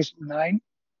in 2009,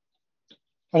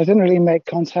 but I didn't really make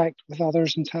contact with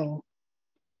others until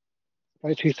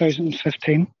about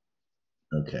 2015.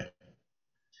 Okay.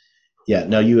 Yeah,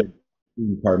 now you had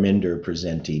seen Parminder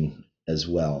presenting as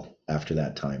well after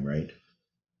that time, right?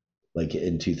 Like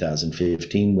in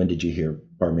 2015, when did you hear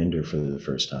Parminder for the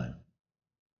first time?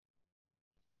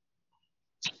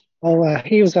 Well,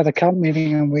 he was at a camp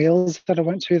meeting in Wales that I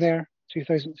went to there,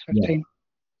 2015.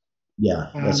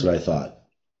 Yeah, that's what I thought.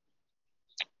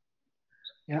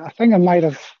 Yeah, I think I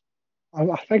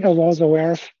was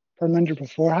aware of Parminder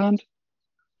beforehand.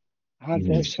 I had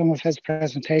watched some of his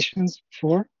presentations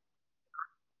before.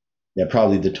 Yeah,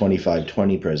 probably the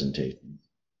 2520 presentation.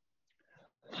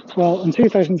 Well, in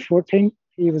 2014,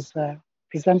 he was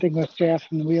presenting with Jeff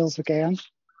in Wales again.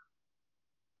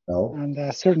 Oh.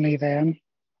 And certainly then.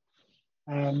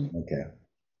 Okay.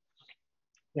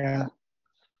 Yeah.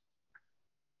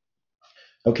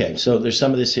 Okay, so there's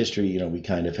some of this history, we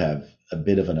kind of have a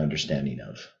bit of an understanding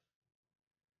of.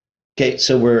 Okay,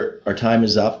 so our time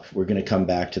is up. We're going to come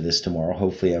back to this tomorrow.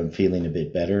 Hopefully I'm feeling a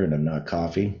bit better and I'm not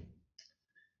coughing.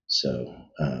 So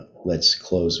let's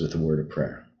close with a word of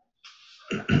prayer.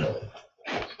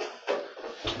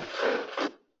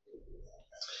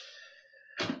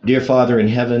 Dear Father in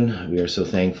heaven, we are so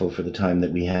thankful for the time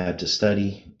that we had to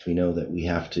study. We know that we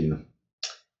have to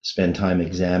spend time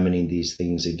examining these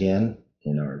things again,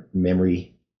 and our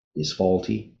memory is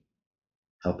faulty.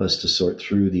 Help us to sort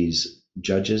through these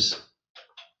judges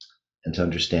and to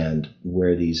understand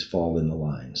where these fall in the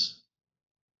lines.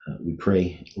 We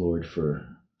pray, Lord, for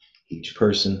each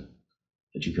person,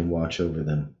 that you can watch over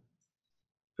them,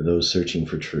 for those searching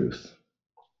for truth.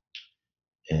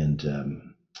 And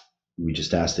we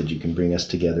just ask that you can bring us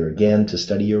together again to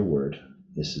study your word.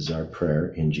 This is our prayer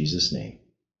in Jesus' name.